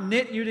 God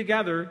knit you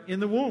together in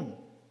the womb.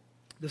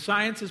 The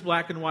science is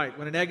black and white.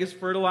 When an egg is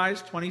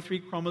fertilized, 23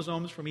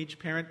 chromosomes from each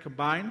parent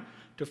combine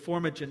to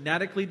form a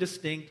genetically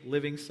distinct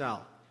living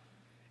cell.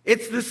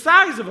 It's the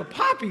size of a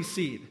poppy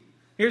seed.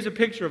 Here's a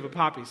picture of a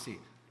poppy seed.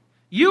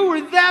 You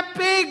were that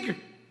big.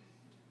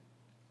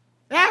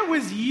 That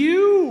was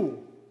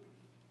you.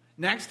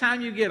 Next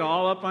time you get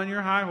all up on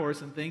your high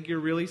horse and think you're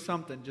really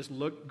something, just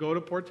go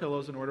to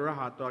Portillo's and order a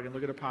hot dog and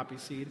look at a poppy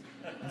seed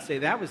and say,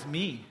 that was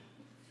me.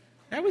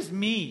 That was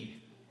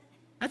me.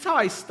 That's how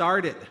I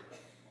started.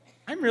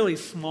 I'm really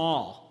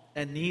small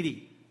and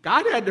needy.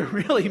 God had to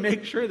really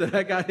make sure that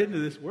I got into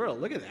this world.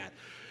 Look at that.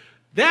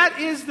 That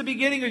is the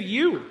beginning of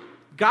you.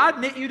 God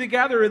knit you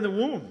together in the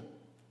womb.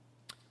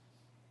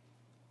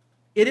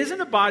 It isn't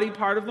a body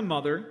part of the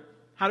mother.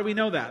 How do we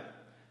know that?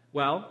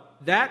 Well,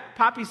 that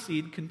poppy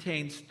seed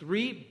contains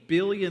 3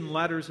 billion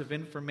letters of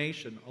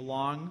information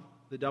along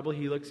the double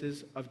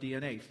helixes of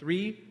DNA.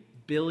 3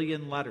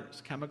 billion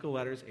letters, chemical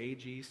letters, A,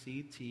 G,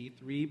 C, T,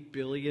 3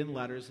 billion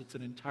letters. It's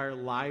an entire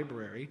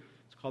library.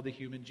 It's called the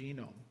human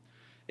genome.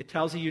 It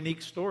tells a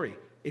unique story.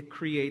 It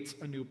creates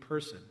a new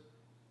person.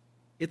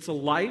 It's a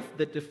life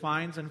that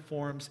defines and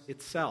forms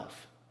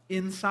itself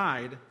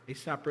inside a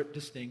separate,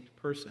 distinct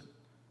person.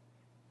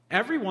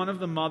 Every one of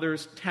the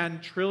mother's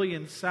 10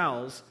 trillion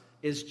cells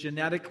is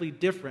genetically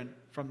different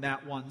from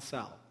that one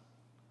cell.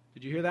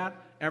 Did you hear that?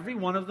 Every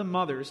one of the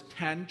mother's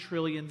 10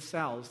 trillion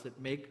cells that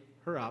make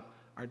her up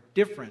are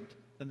different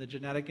than the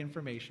genetic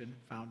information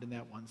found in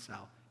that one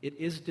cell. It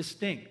is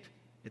distinct.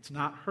 It's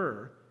not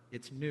her.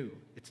 It's new.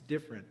 It's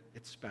different.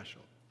 It's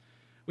special.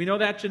 We know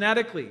that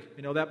genetically.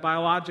 We know that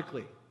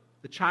biologically.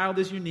 The child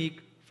is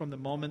unique from the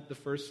moment the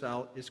first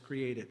cell is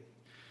created.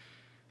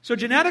 So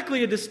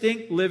genetically, a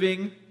distinct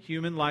living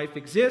human life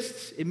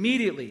exists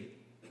immediately.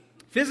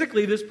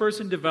 Physically, this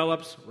person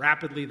develops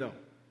rapidly, though.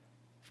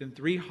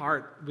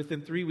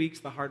 Within 3 weeks,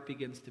 the heart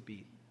begins to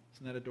beat.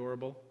 Isn't that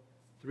adorable?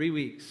 3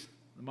 weeks.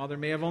 The mother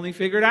may have only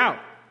figured out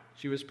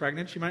she was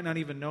pregnant. She might not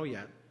even know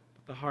yet,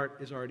 but the heart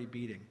is already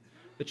beating.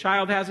 The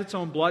child has its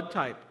own blood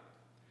type.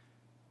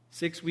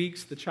 6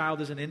 weeks, the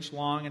child is an inch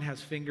long and has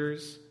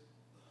fingers.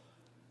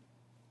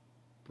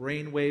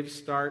 Brain waves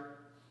start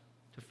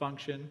to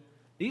function.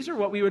 These are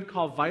what we would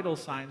call vital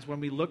signs when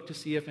we look to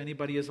see if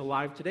anybody is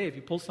alive today. If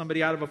you pull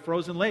somebody out of a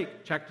frozen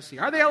lake, check to see,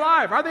 are they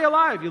alive? Are they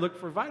alive? You look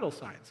for vital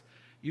signs.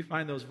 You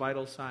find those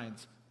vital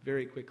signs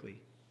very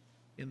quickly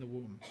in the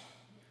womb.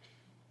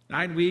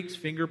 9 weeks,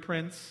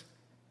 fingerprints.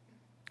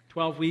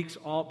 12 weeks,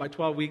 by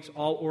 12 weeks,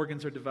 all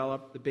organs are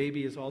developed. The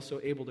baby is also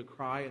able to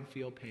cry and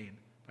feel pain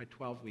by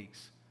 12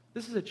 weeks.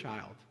 This is a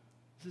child.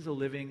 This is a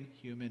living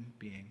human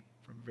being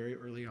from very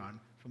early on.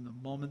 From the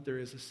moment there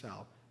is a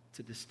cell, it's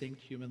a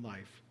distinct human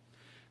life.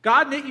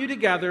 God knit you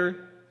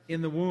together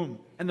in the womb,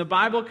 and the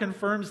Bible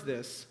confirms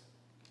this.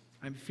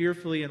 I'm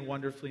fearfully and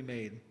wonderfully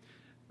made.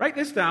 Write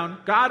this down.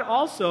 God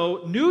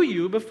also knew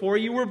you before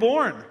you were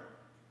born.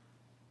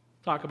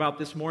 Talk about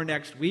this more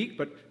next week,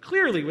 but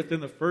clearly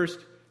within the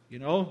first,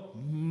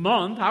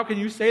 month, how can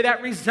you say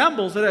that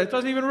resembles it? It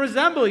doesn't even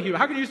resemble you.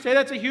 How can you say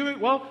that's a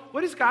human? Well,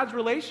 what is God's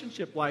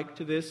relationship like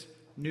to this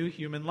new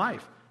human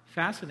life?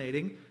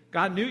 Fascinating.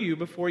 God knew you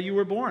before you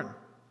were born.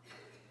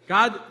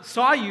 God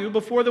saw you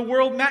before the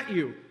world met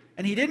you.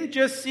 And He didn't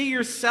just see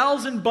your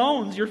cells and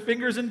bones, your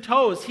fingers and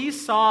toes. He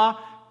saw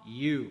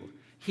you.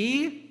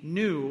 He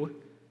knew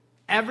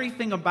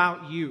everything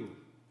about you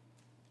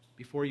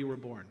before you were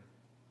born.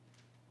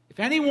 If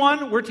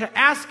anyone were to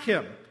ask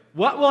him,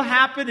 what will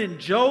happen in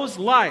Joe's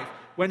life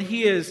when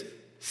he is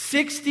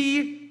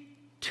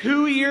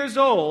 62 years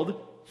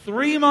old,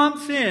 3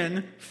 months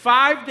in,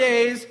 5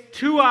 days,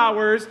 2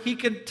 hours, he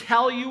can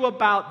tell you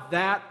about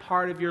that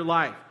part of your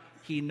life.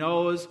 He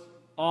knows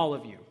all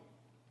of you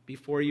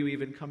before you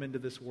even come into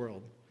this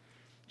world.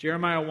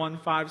 Jeremiah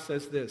 1:5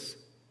 says this,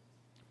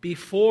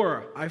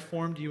 before I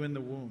formed you in the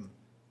womb,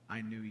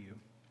 I knew you.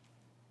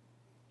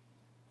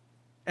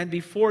 And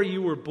before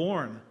you were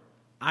born,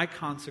 I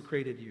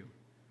consecrated you.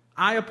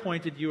 I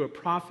appointed you a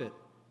prophet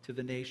to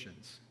the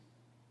nations.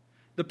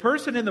 The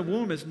person in the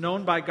womb is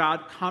known by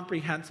God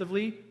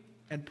comprehensively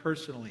and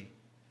personally.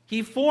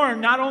 He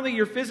formed not only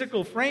your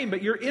physical frame,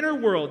 but your inner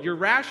world, your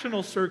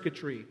rational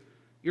circuitry,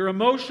 your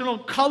emotional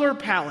color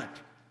palette,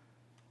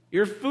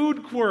 your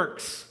food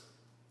quirks.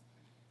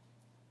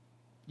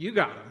 You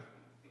got them.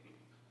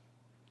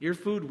 You're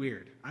food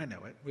weird. I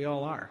know it. We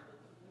all are.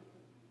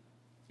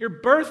 Your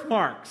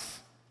birthmarks.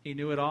 He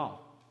knew it all.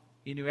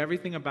 He knew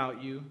everything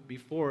about you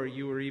before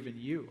you were even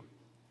you.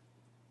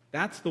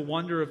 That's the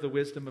wonder of the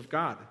wisdom of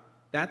God.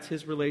 That's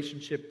His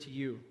relationship to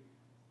you.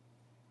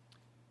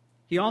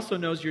 He also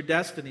knows your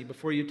destiny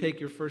before you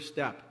take your first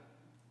step.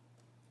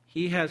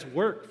 He has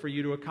work for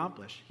you to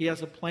accomplish. He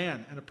has a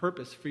plan and a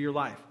purpose for your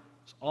life.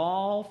 It's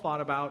all thought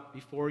about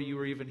before you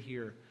were even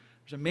here.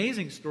 There's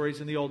amazing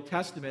stories in the Old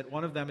Testament.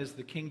 One of them is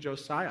the King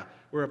Josiah,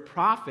 where a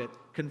prophet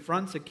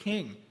confronts a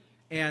king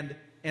and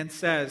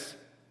says,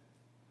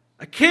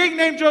 a king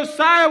named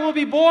Josiah will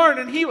be born,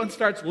 and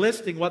starts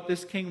listing what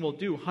this king will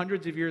do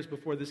hundreds of years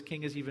before this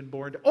king is even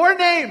born or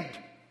named.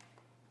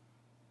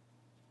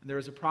 And there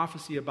is a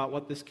prophecy about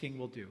what this king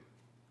will do.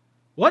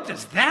 What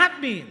does that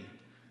mean?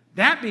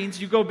 That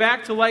means you go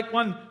back to like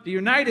when the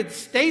United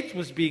States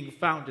was being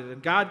founded,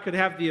 and God could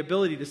have the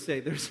ability to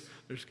say, there's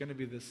going to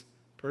be this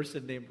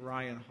person named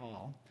Ryan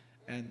Hall,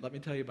 and let me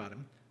tell you about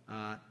him.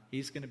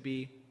 He's going to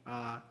be,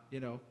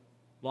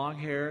 long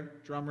hair,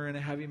 drummer in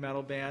a heavy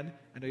metal band.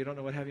 I know you don't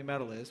know what heavy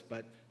metal is,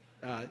 but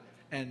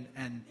and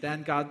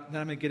then I'm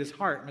going to get his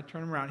heart. I'm going to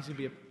turn him around. He's going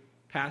to be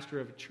a pastor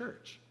of a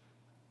church.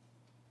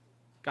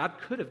 God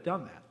could have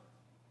done that.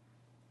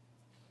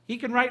 He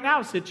can right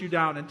now sit you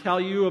down and tell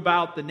you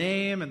about the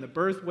name and the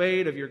birth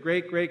weight of your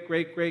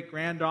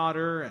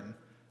great-great-great-great-granddaughter and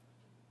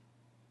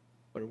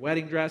what her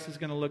wedding dress is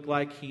going to look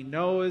like. He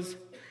knows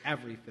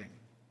everything.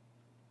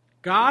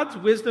 God's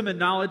wisdom and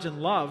knowledge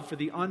and love for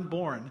the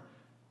unborn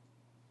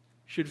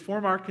should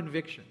form our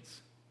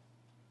convictions.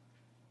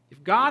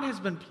 If God has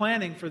been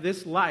planning for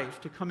this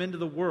life to come into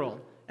the world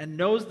and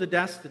knows the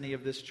destiny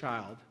of this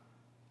child,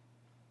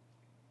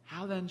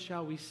 how then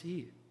shall we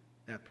see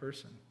that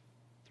person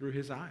through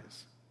His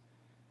eyes?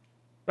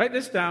 Write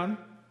this down.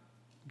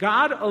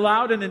 God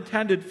allowed and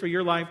intended for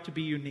your life to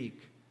be unique.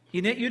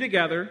 He knit you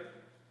together.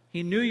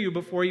 He knew you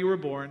before you were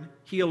born.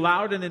 He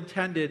allowed and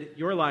intended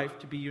your life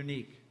to be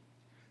unique.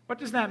 What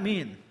does that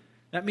mean?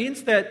 That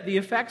means that the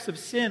effects of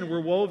sin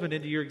were woven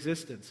into your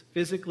existence.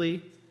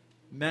 Physically,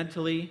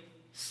 mentally,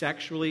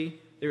 sexually.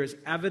 There is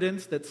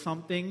evidence that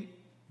something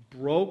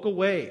broke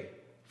away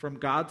from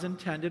God's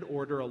intended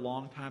order a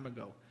long time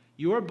ago.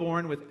 You are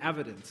born with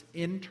evidence,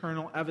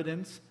 internal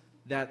evidence,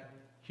 that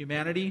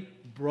humanity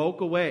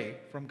broke away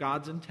from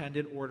God's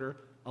intended order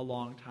a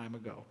long time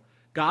ago.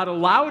 God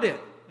allowed it,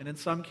 and in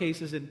some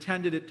cases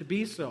intended it to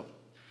be so.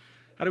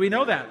 How do we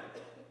know that?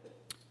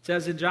 It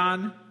says in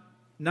John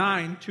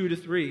 9,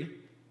 2-3,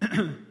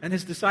 and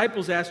his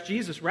disciples asked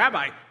Jesus,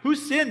 "Rabbi, who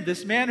sinned,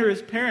 this man or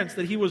his parents,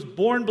 that he was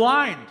born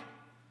blind?"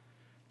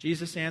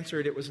 Jesus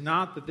answered, "It was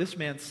not that this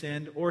man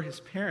sinned or his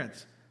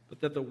parents, but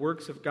that the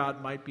works of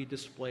God might be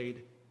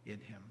displayed in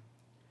him."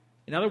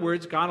 In other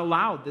words, God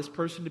allowed this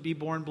person to be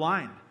born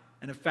blind,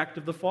 an effect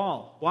of the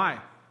fall. Why?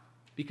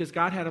 Because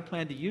God had a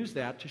plan to use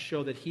that to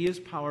show that he is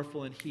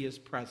powerful and he is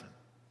present.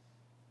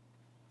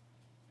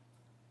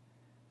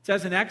 It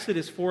says in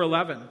Exodus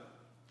 4:11,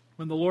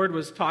 when the Lord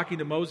was talking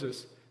to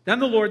Moses, "Then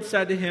the Lord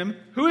said to him,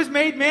 'Who has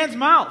made man's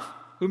mouth?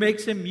 Who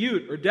makes him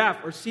mute or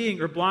deaf or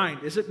seeing or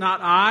blind? Is it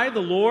not I,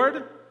 the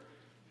Lord?'"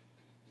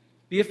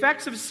 The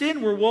effects of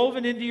sin were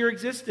woven into your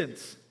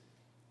existence.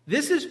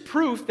 This is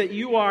proof that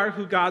you are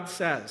who God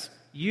says.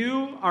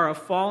 You are a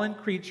fallen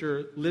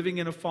creature living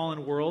in a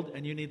fallen world,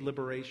 and you need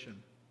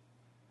liberation.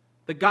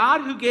 The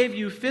God who gave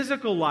you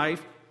physical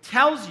life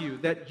tells you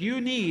that you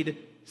need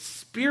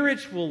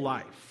spiritual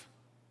life.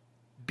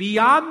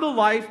 Beyond the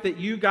life that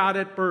you got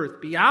at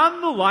birth,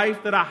 beyond the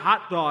life that a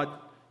hot dog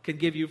can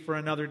give you for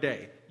another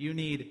day, you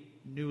need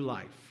new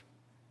life.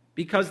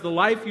 Because the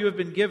life you have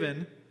been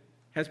given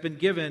has been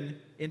given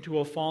into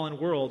a fallen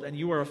world, and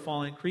you are a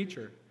fallen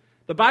creature.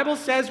 The Bible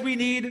says we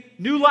need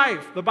new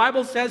life. The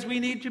Bible says we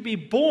need to be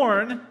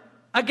born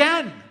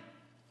again.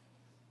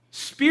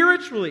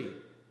 Spiritually.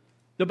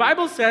 The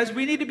Bible says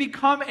we need to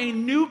become a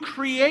new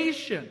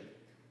creation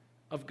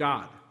of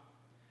God.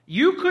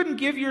 You couldn't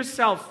give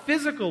yourself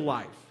physical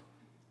life.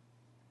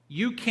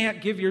 You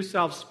can't give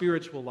yourself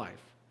spiritual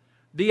life.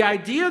 The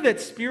idea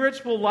that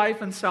spiritual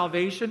life and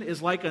salvation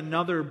is like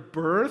another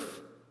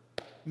birth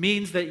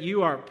means that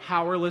you are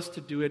powerless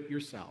to do it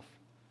yourself.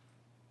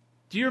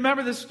 Do you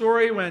remember the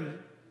story when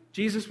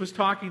Jesus was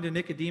talking to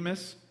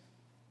Nicodemus?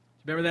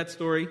 Remember that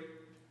story?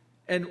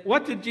 And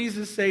what did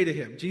Jesus say to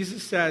him?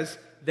 Jesus says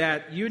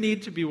that you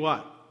need to be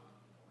what?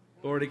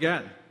 Born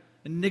again.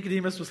 And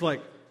Nicodemus was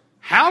like,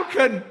 How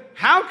can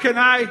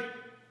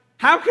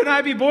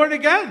I be born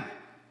again?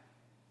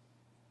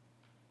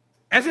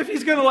 As if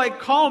he's going to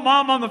call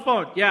mom on the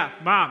phone. "Yeah,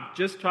 Mom,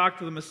 just talk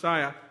to the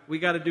Messiah. We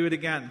got to do it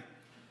again."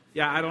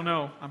 "Yeah, I don't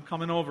know. I'm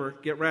coming over.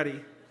 Get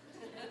ready."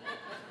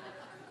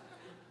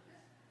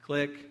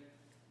 Click.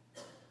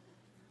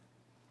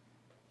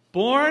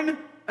 Born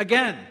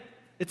again.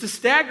 It's a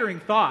staggering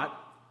thought.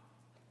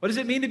 What does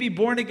it mean to be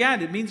born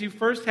again? It means you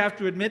first have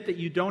to admit that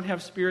you don't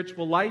have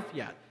spiritual life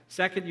yet.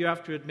 Second, you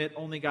have to admit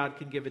only God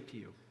can give it to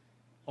you.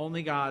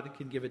 Only God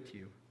can give it to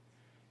you.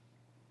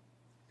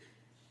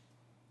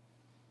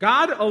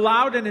 God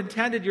allowed and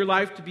intended your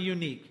life to be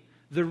unique.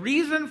 The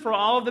reason for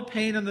all of the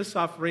pain and the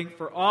suffering,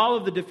 for all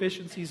of the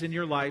deficiencies in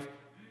your life,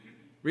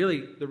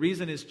 really, the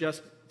reason is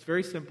it's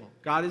very simple.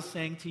 God is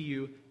saying to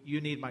you, you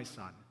need my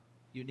son.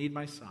 You need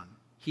my son.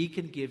 He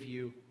can give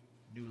you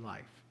new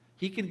life.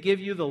 He can give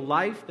you the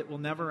life that will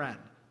never end.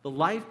 The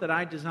life that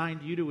I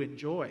designed you to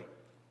enjoy.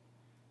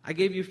 I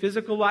gave you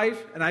physical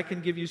life, and I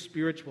can give you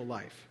spiritual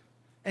life.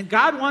 And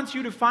God wants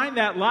you to find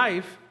that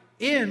life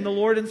in the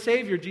Lord and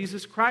Savior,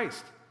 Jesus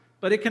Christ.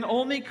 But it can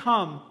only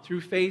come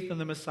through faith in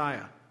the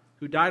Messiah,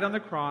 who died on the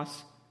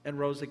cross and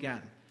rose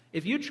again.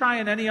 If you try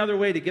in any other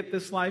way to get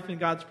this life in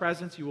God's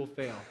presence, you will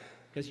fail,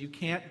 because you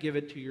can't give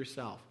it to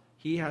yourself.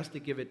 He has to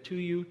give it to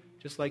you,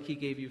 just like he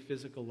gave you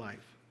physical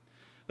life.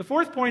 The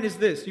fourth point is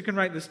this. You can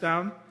write this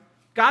down.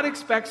 God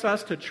expects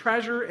us to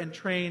treasure and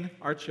train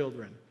our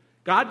children.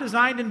 God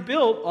designed and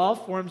built all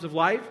forms of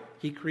life.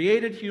 He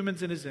created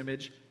humans in his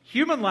image.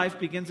 Human life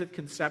begins at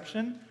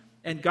conception,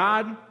 and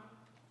God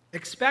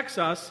expects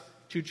us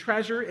to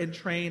treasure and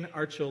train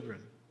our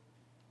children.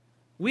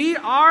 We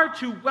are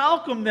to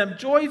welcome them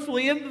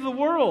joyfully into the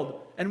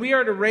world, and we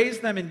are to raise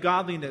them in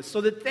godliness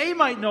so that they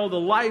might know the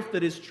life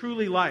that is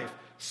truly life,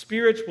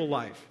 spiritual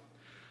life.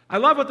 I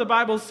love what the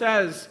Bible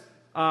says.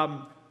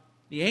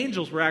 The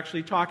angels were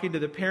actually talking to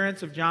the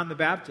parents of John the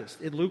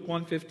Baptist in Luke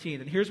 1:15,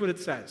 and here's what it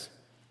says.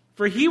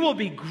 "For he will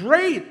be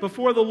great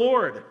before the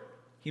Lord.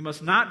 He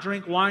must not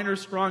drink wine or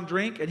strong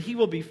drink, and he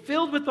will be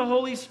filled with the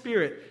Holy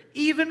Spirit,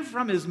 even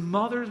from his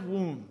mother's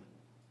womb."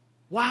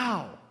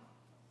 Wow.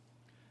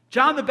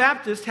 John the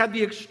Baptist had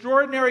the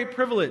extraordinary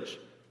privilege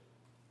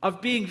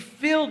of being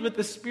filled with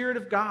the Spirit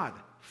of God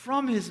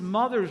from his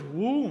mother's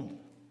womb.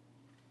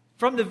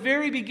 From the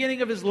very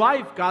beginning of his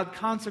life, God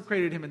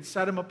consecrated him and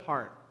set him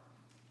apart.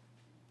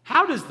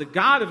 How does the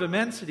God of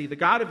immensity, the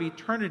God of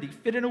eternity,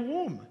 fit in a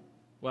womb?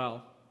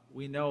 Well,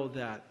 we know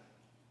that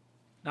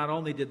not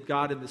only did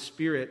God in the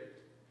Spirit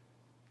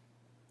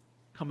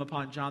come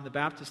upon John the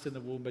Baptist in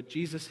the womb, but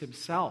Jesus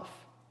himself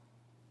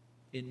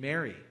in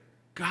Mary,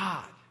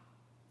 God,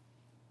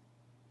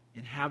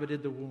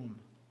 inhabited the womb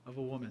of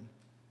a woman.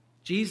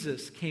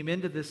 Jesus came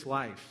into this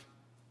life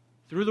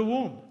through the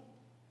womb.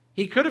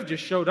 He could have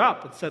just showed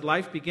up and said,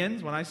 "Life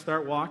begins when I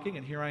start walking,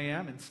 and here I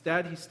am."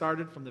 Instead, he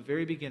started from the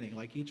very beginning,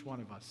 like each one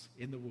of us,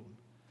 in the womb.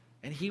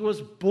 And he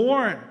was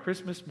born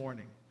Christmas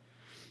morning.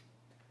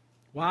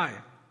 Why?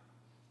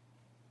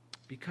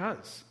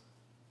 Because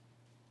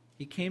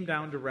he came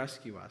down to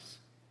rescue us.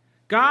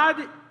 God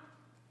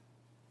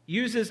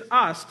uses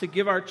us to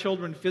give our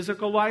children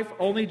physical life.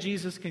 Only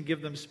Jesus can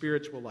give them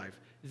spiritual life.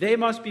 They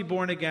must be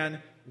born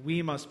again.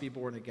 We must be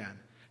born again.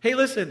 Hey,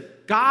 listen,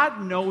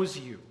 God knows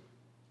you.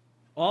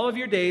 All of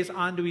your days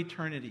onto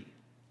eternity.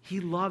 He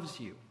loves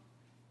you.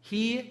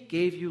 He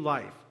gave you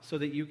life so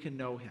that you can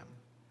know him.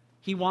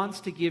 He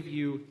wants to give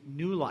you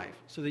new life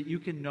so that you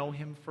can know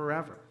him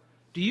forever.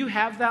 Do you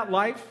have that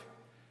life?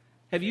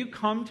 Have you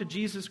come to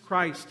Jesus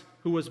Christ,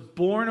 who was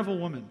born of a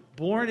woman,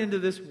 born into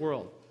this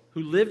world,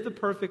 who lived the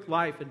perfect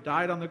life and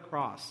died on the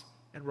cross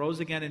and rose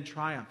again in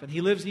triumph, and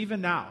he lives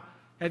even now?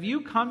 Have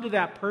you come to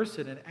that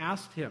person and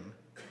asked him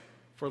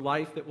for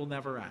life that will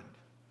never end?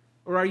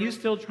 Or are you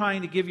still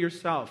trying to give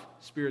yourself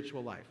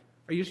spiritual life?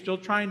 Are you still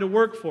trying to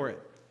work for it?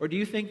 Or do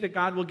you think that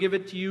God will give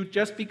it to you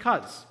just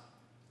because?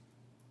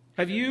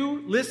 Have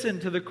you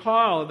listened to the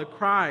call and the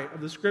cry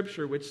of the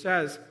Scripture which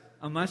says,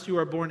 unless you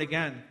are born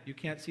again, you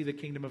can't see the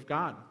kingdom of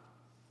God?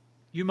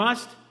 You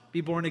must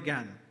be born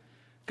again.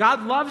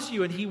 God loves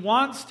you and he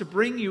wants to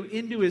bring you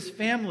into his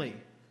family.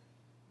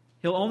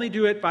 He'll only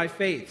do it by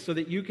faith so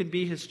that you can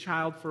be his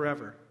child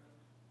forever.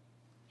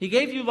 He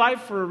gave you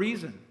life for a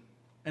reason,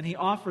 and he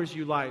offers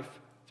you life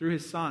through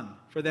his Son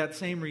for that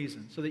same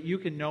reason, so that you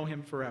can know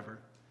him forever.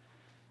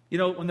 You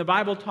know, when the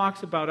Bible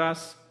talks about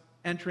us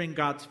entering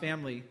God's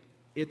family,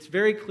 it's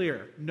very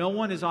clear. No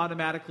one is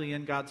automatically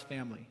in God's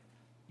family.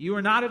 You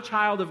are not a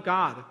child of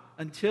God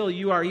until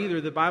you are either,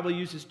 the Bible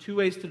uses two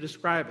ways to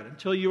describe it,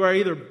 until you are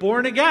either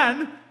born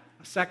again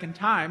a second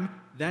time,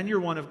 then you're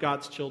one of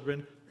God's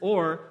children,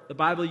 or the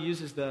Bible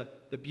uses the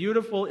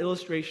beautiful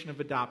illustration of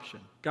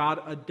adoption.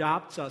 God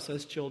adopts us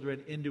as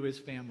children into his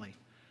family.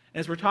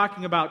 As we're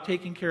talking about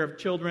taking care of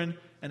children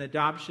and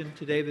adoption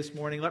today, this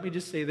morning, let me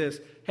just say this.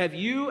 Have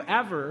you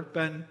ever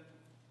been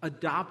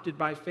adopted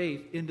by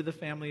faith into the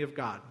family of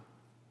God?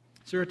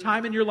 Is there a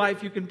time in your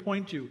life you can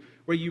point to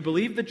where you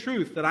believe the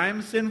truth that I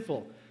am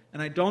sinful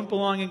and I don't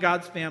belong in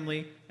God's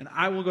family and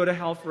I will go to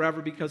hell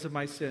forever because of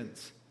my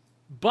sins?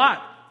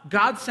 But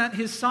God sent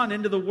his Son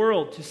into the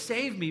world to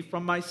save me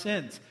from my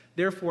sins.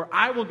 Therefore,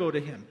 I will go to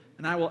him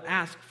and I will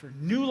ask for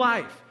new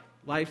life,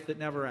 life that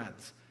never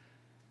ends.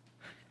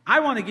 I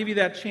want to give you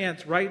that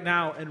chance right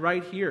now and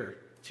right here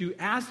to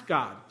ask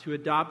God to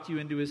adopt you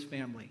into his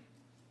family.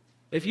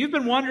 If you've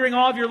been wondering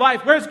all of your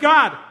life, where's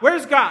God?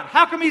 Where's God?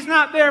 How come he's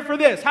not there for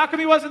this? How come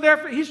he wasn't there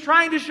for... He's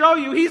trying to show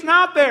you he's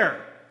not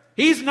there.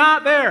 He's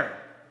not there.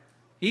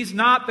 He's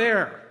not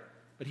there.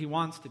 But he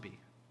wants to be.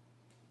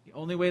 The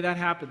only way that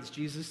happens,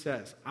 Jesus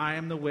says, I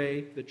am the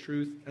way, the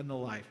truth, and the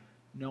life.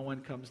 No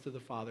one comes to the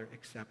Father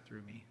except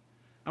through me.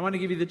 I want to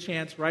give you the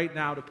chance right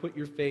now to put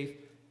your faith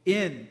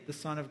in the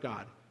Son of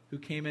God who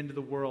came into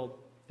the world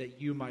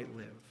that you might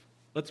live.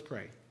 Let's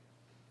pray.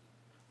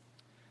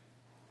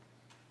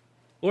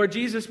 Lord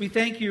Jesus, we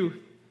thank you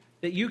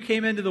that you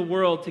came into the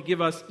world to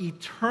give us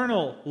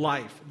eternal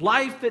life,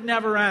 life that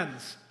never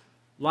ends,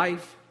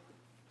 life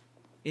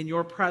in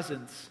your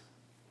presence,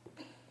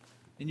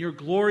 in your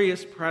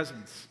glorious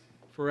presence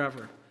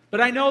forever. But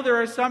I know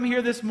there are some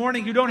here this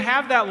morning who don't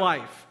have that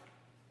life.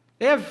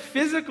 They have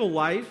physical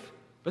life,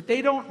 but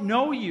they don't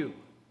know you.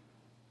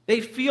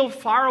 They feel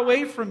far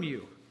away from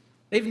you.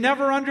 They've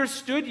never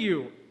understood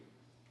you.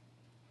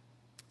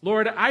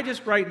 Lord, I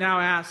just right now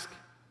ask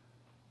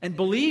and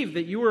believe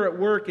that you are at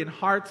work in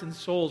hearts and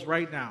souls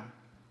right now.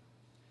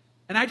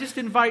 And I just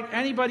invite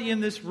anybody in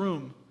this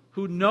room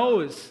who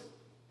knows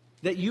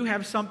that you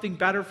have something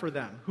better for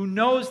them, who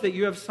knows that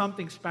you have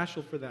something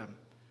special for them.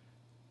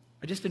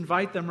 I just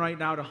invite them right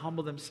now to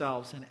humble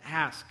themselves and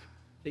ask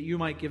that you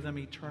might give them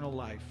eternal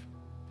life,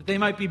 that they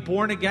might be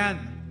born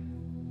again.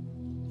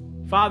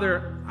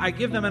 Father, I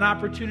give them an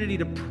opportunity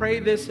to pray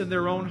this in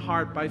their own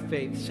heart by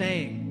faith,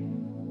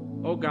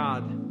 saying, oh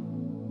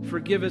God,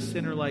 forgive a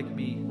sinner like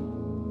me.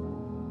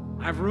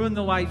 I've ruined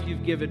the life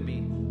you've given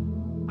me.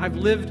 I've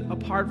lived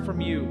apart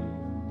from you.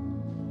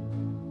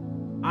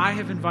 I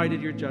have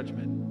invited your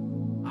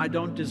judgment. I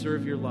don't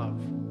deserve your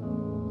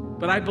love.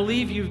 But I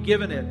believe you've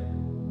given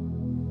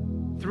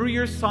it through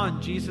your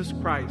Son, Jesus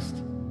Christ.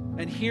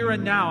 And here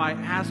and now I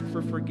ask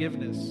for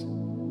forgiveness.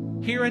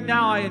 Here and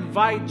now I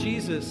invite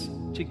Jesus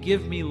to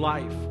give me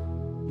life.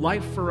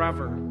 Life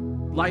forever.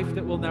 Life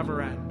that will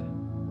never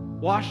end.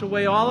 Wash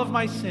away all of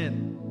my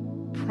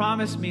sin.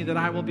 Promise me that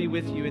I will be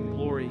with you in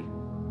glory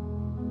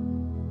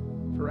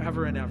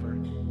forever and ever.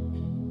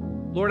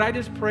 Lord, I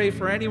just pray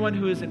for anyone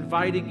who is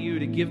inviting you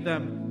to give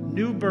them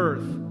new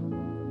birth,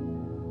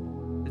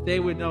 that they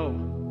would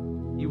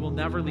know you will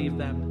never leave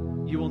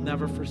them, you will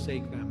never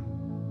forsake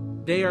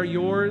them. They are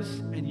yours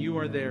and you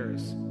are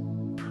theirs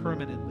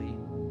permanently.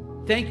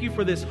 Thank you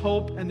for this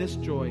hope and this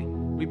joy.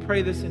 We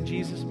pray this in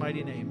Jesus'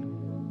 mighty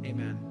name.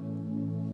 Amen.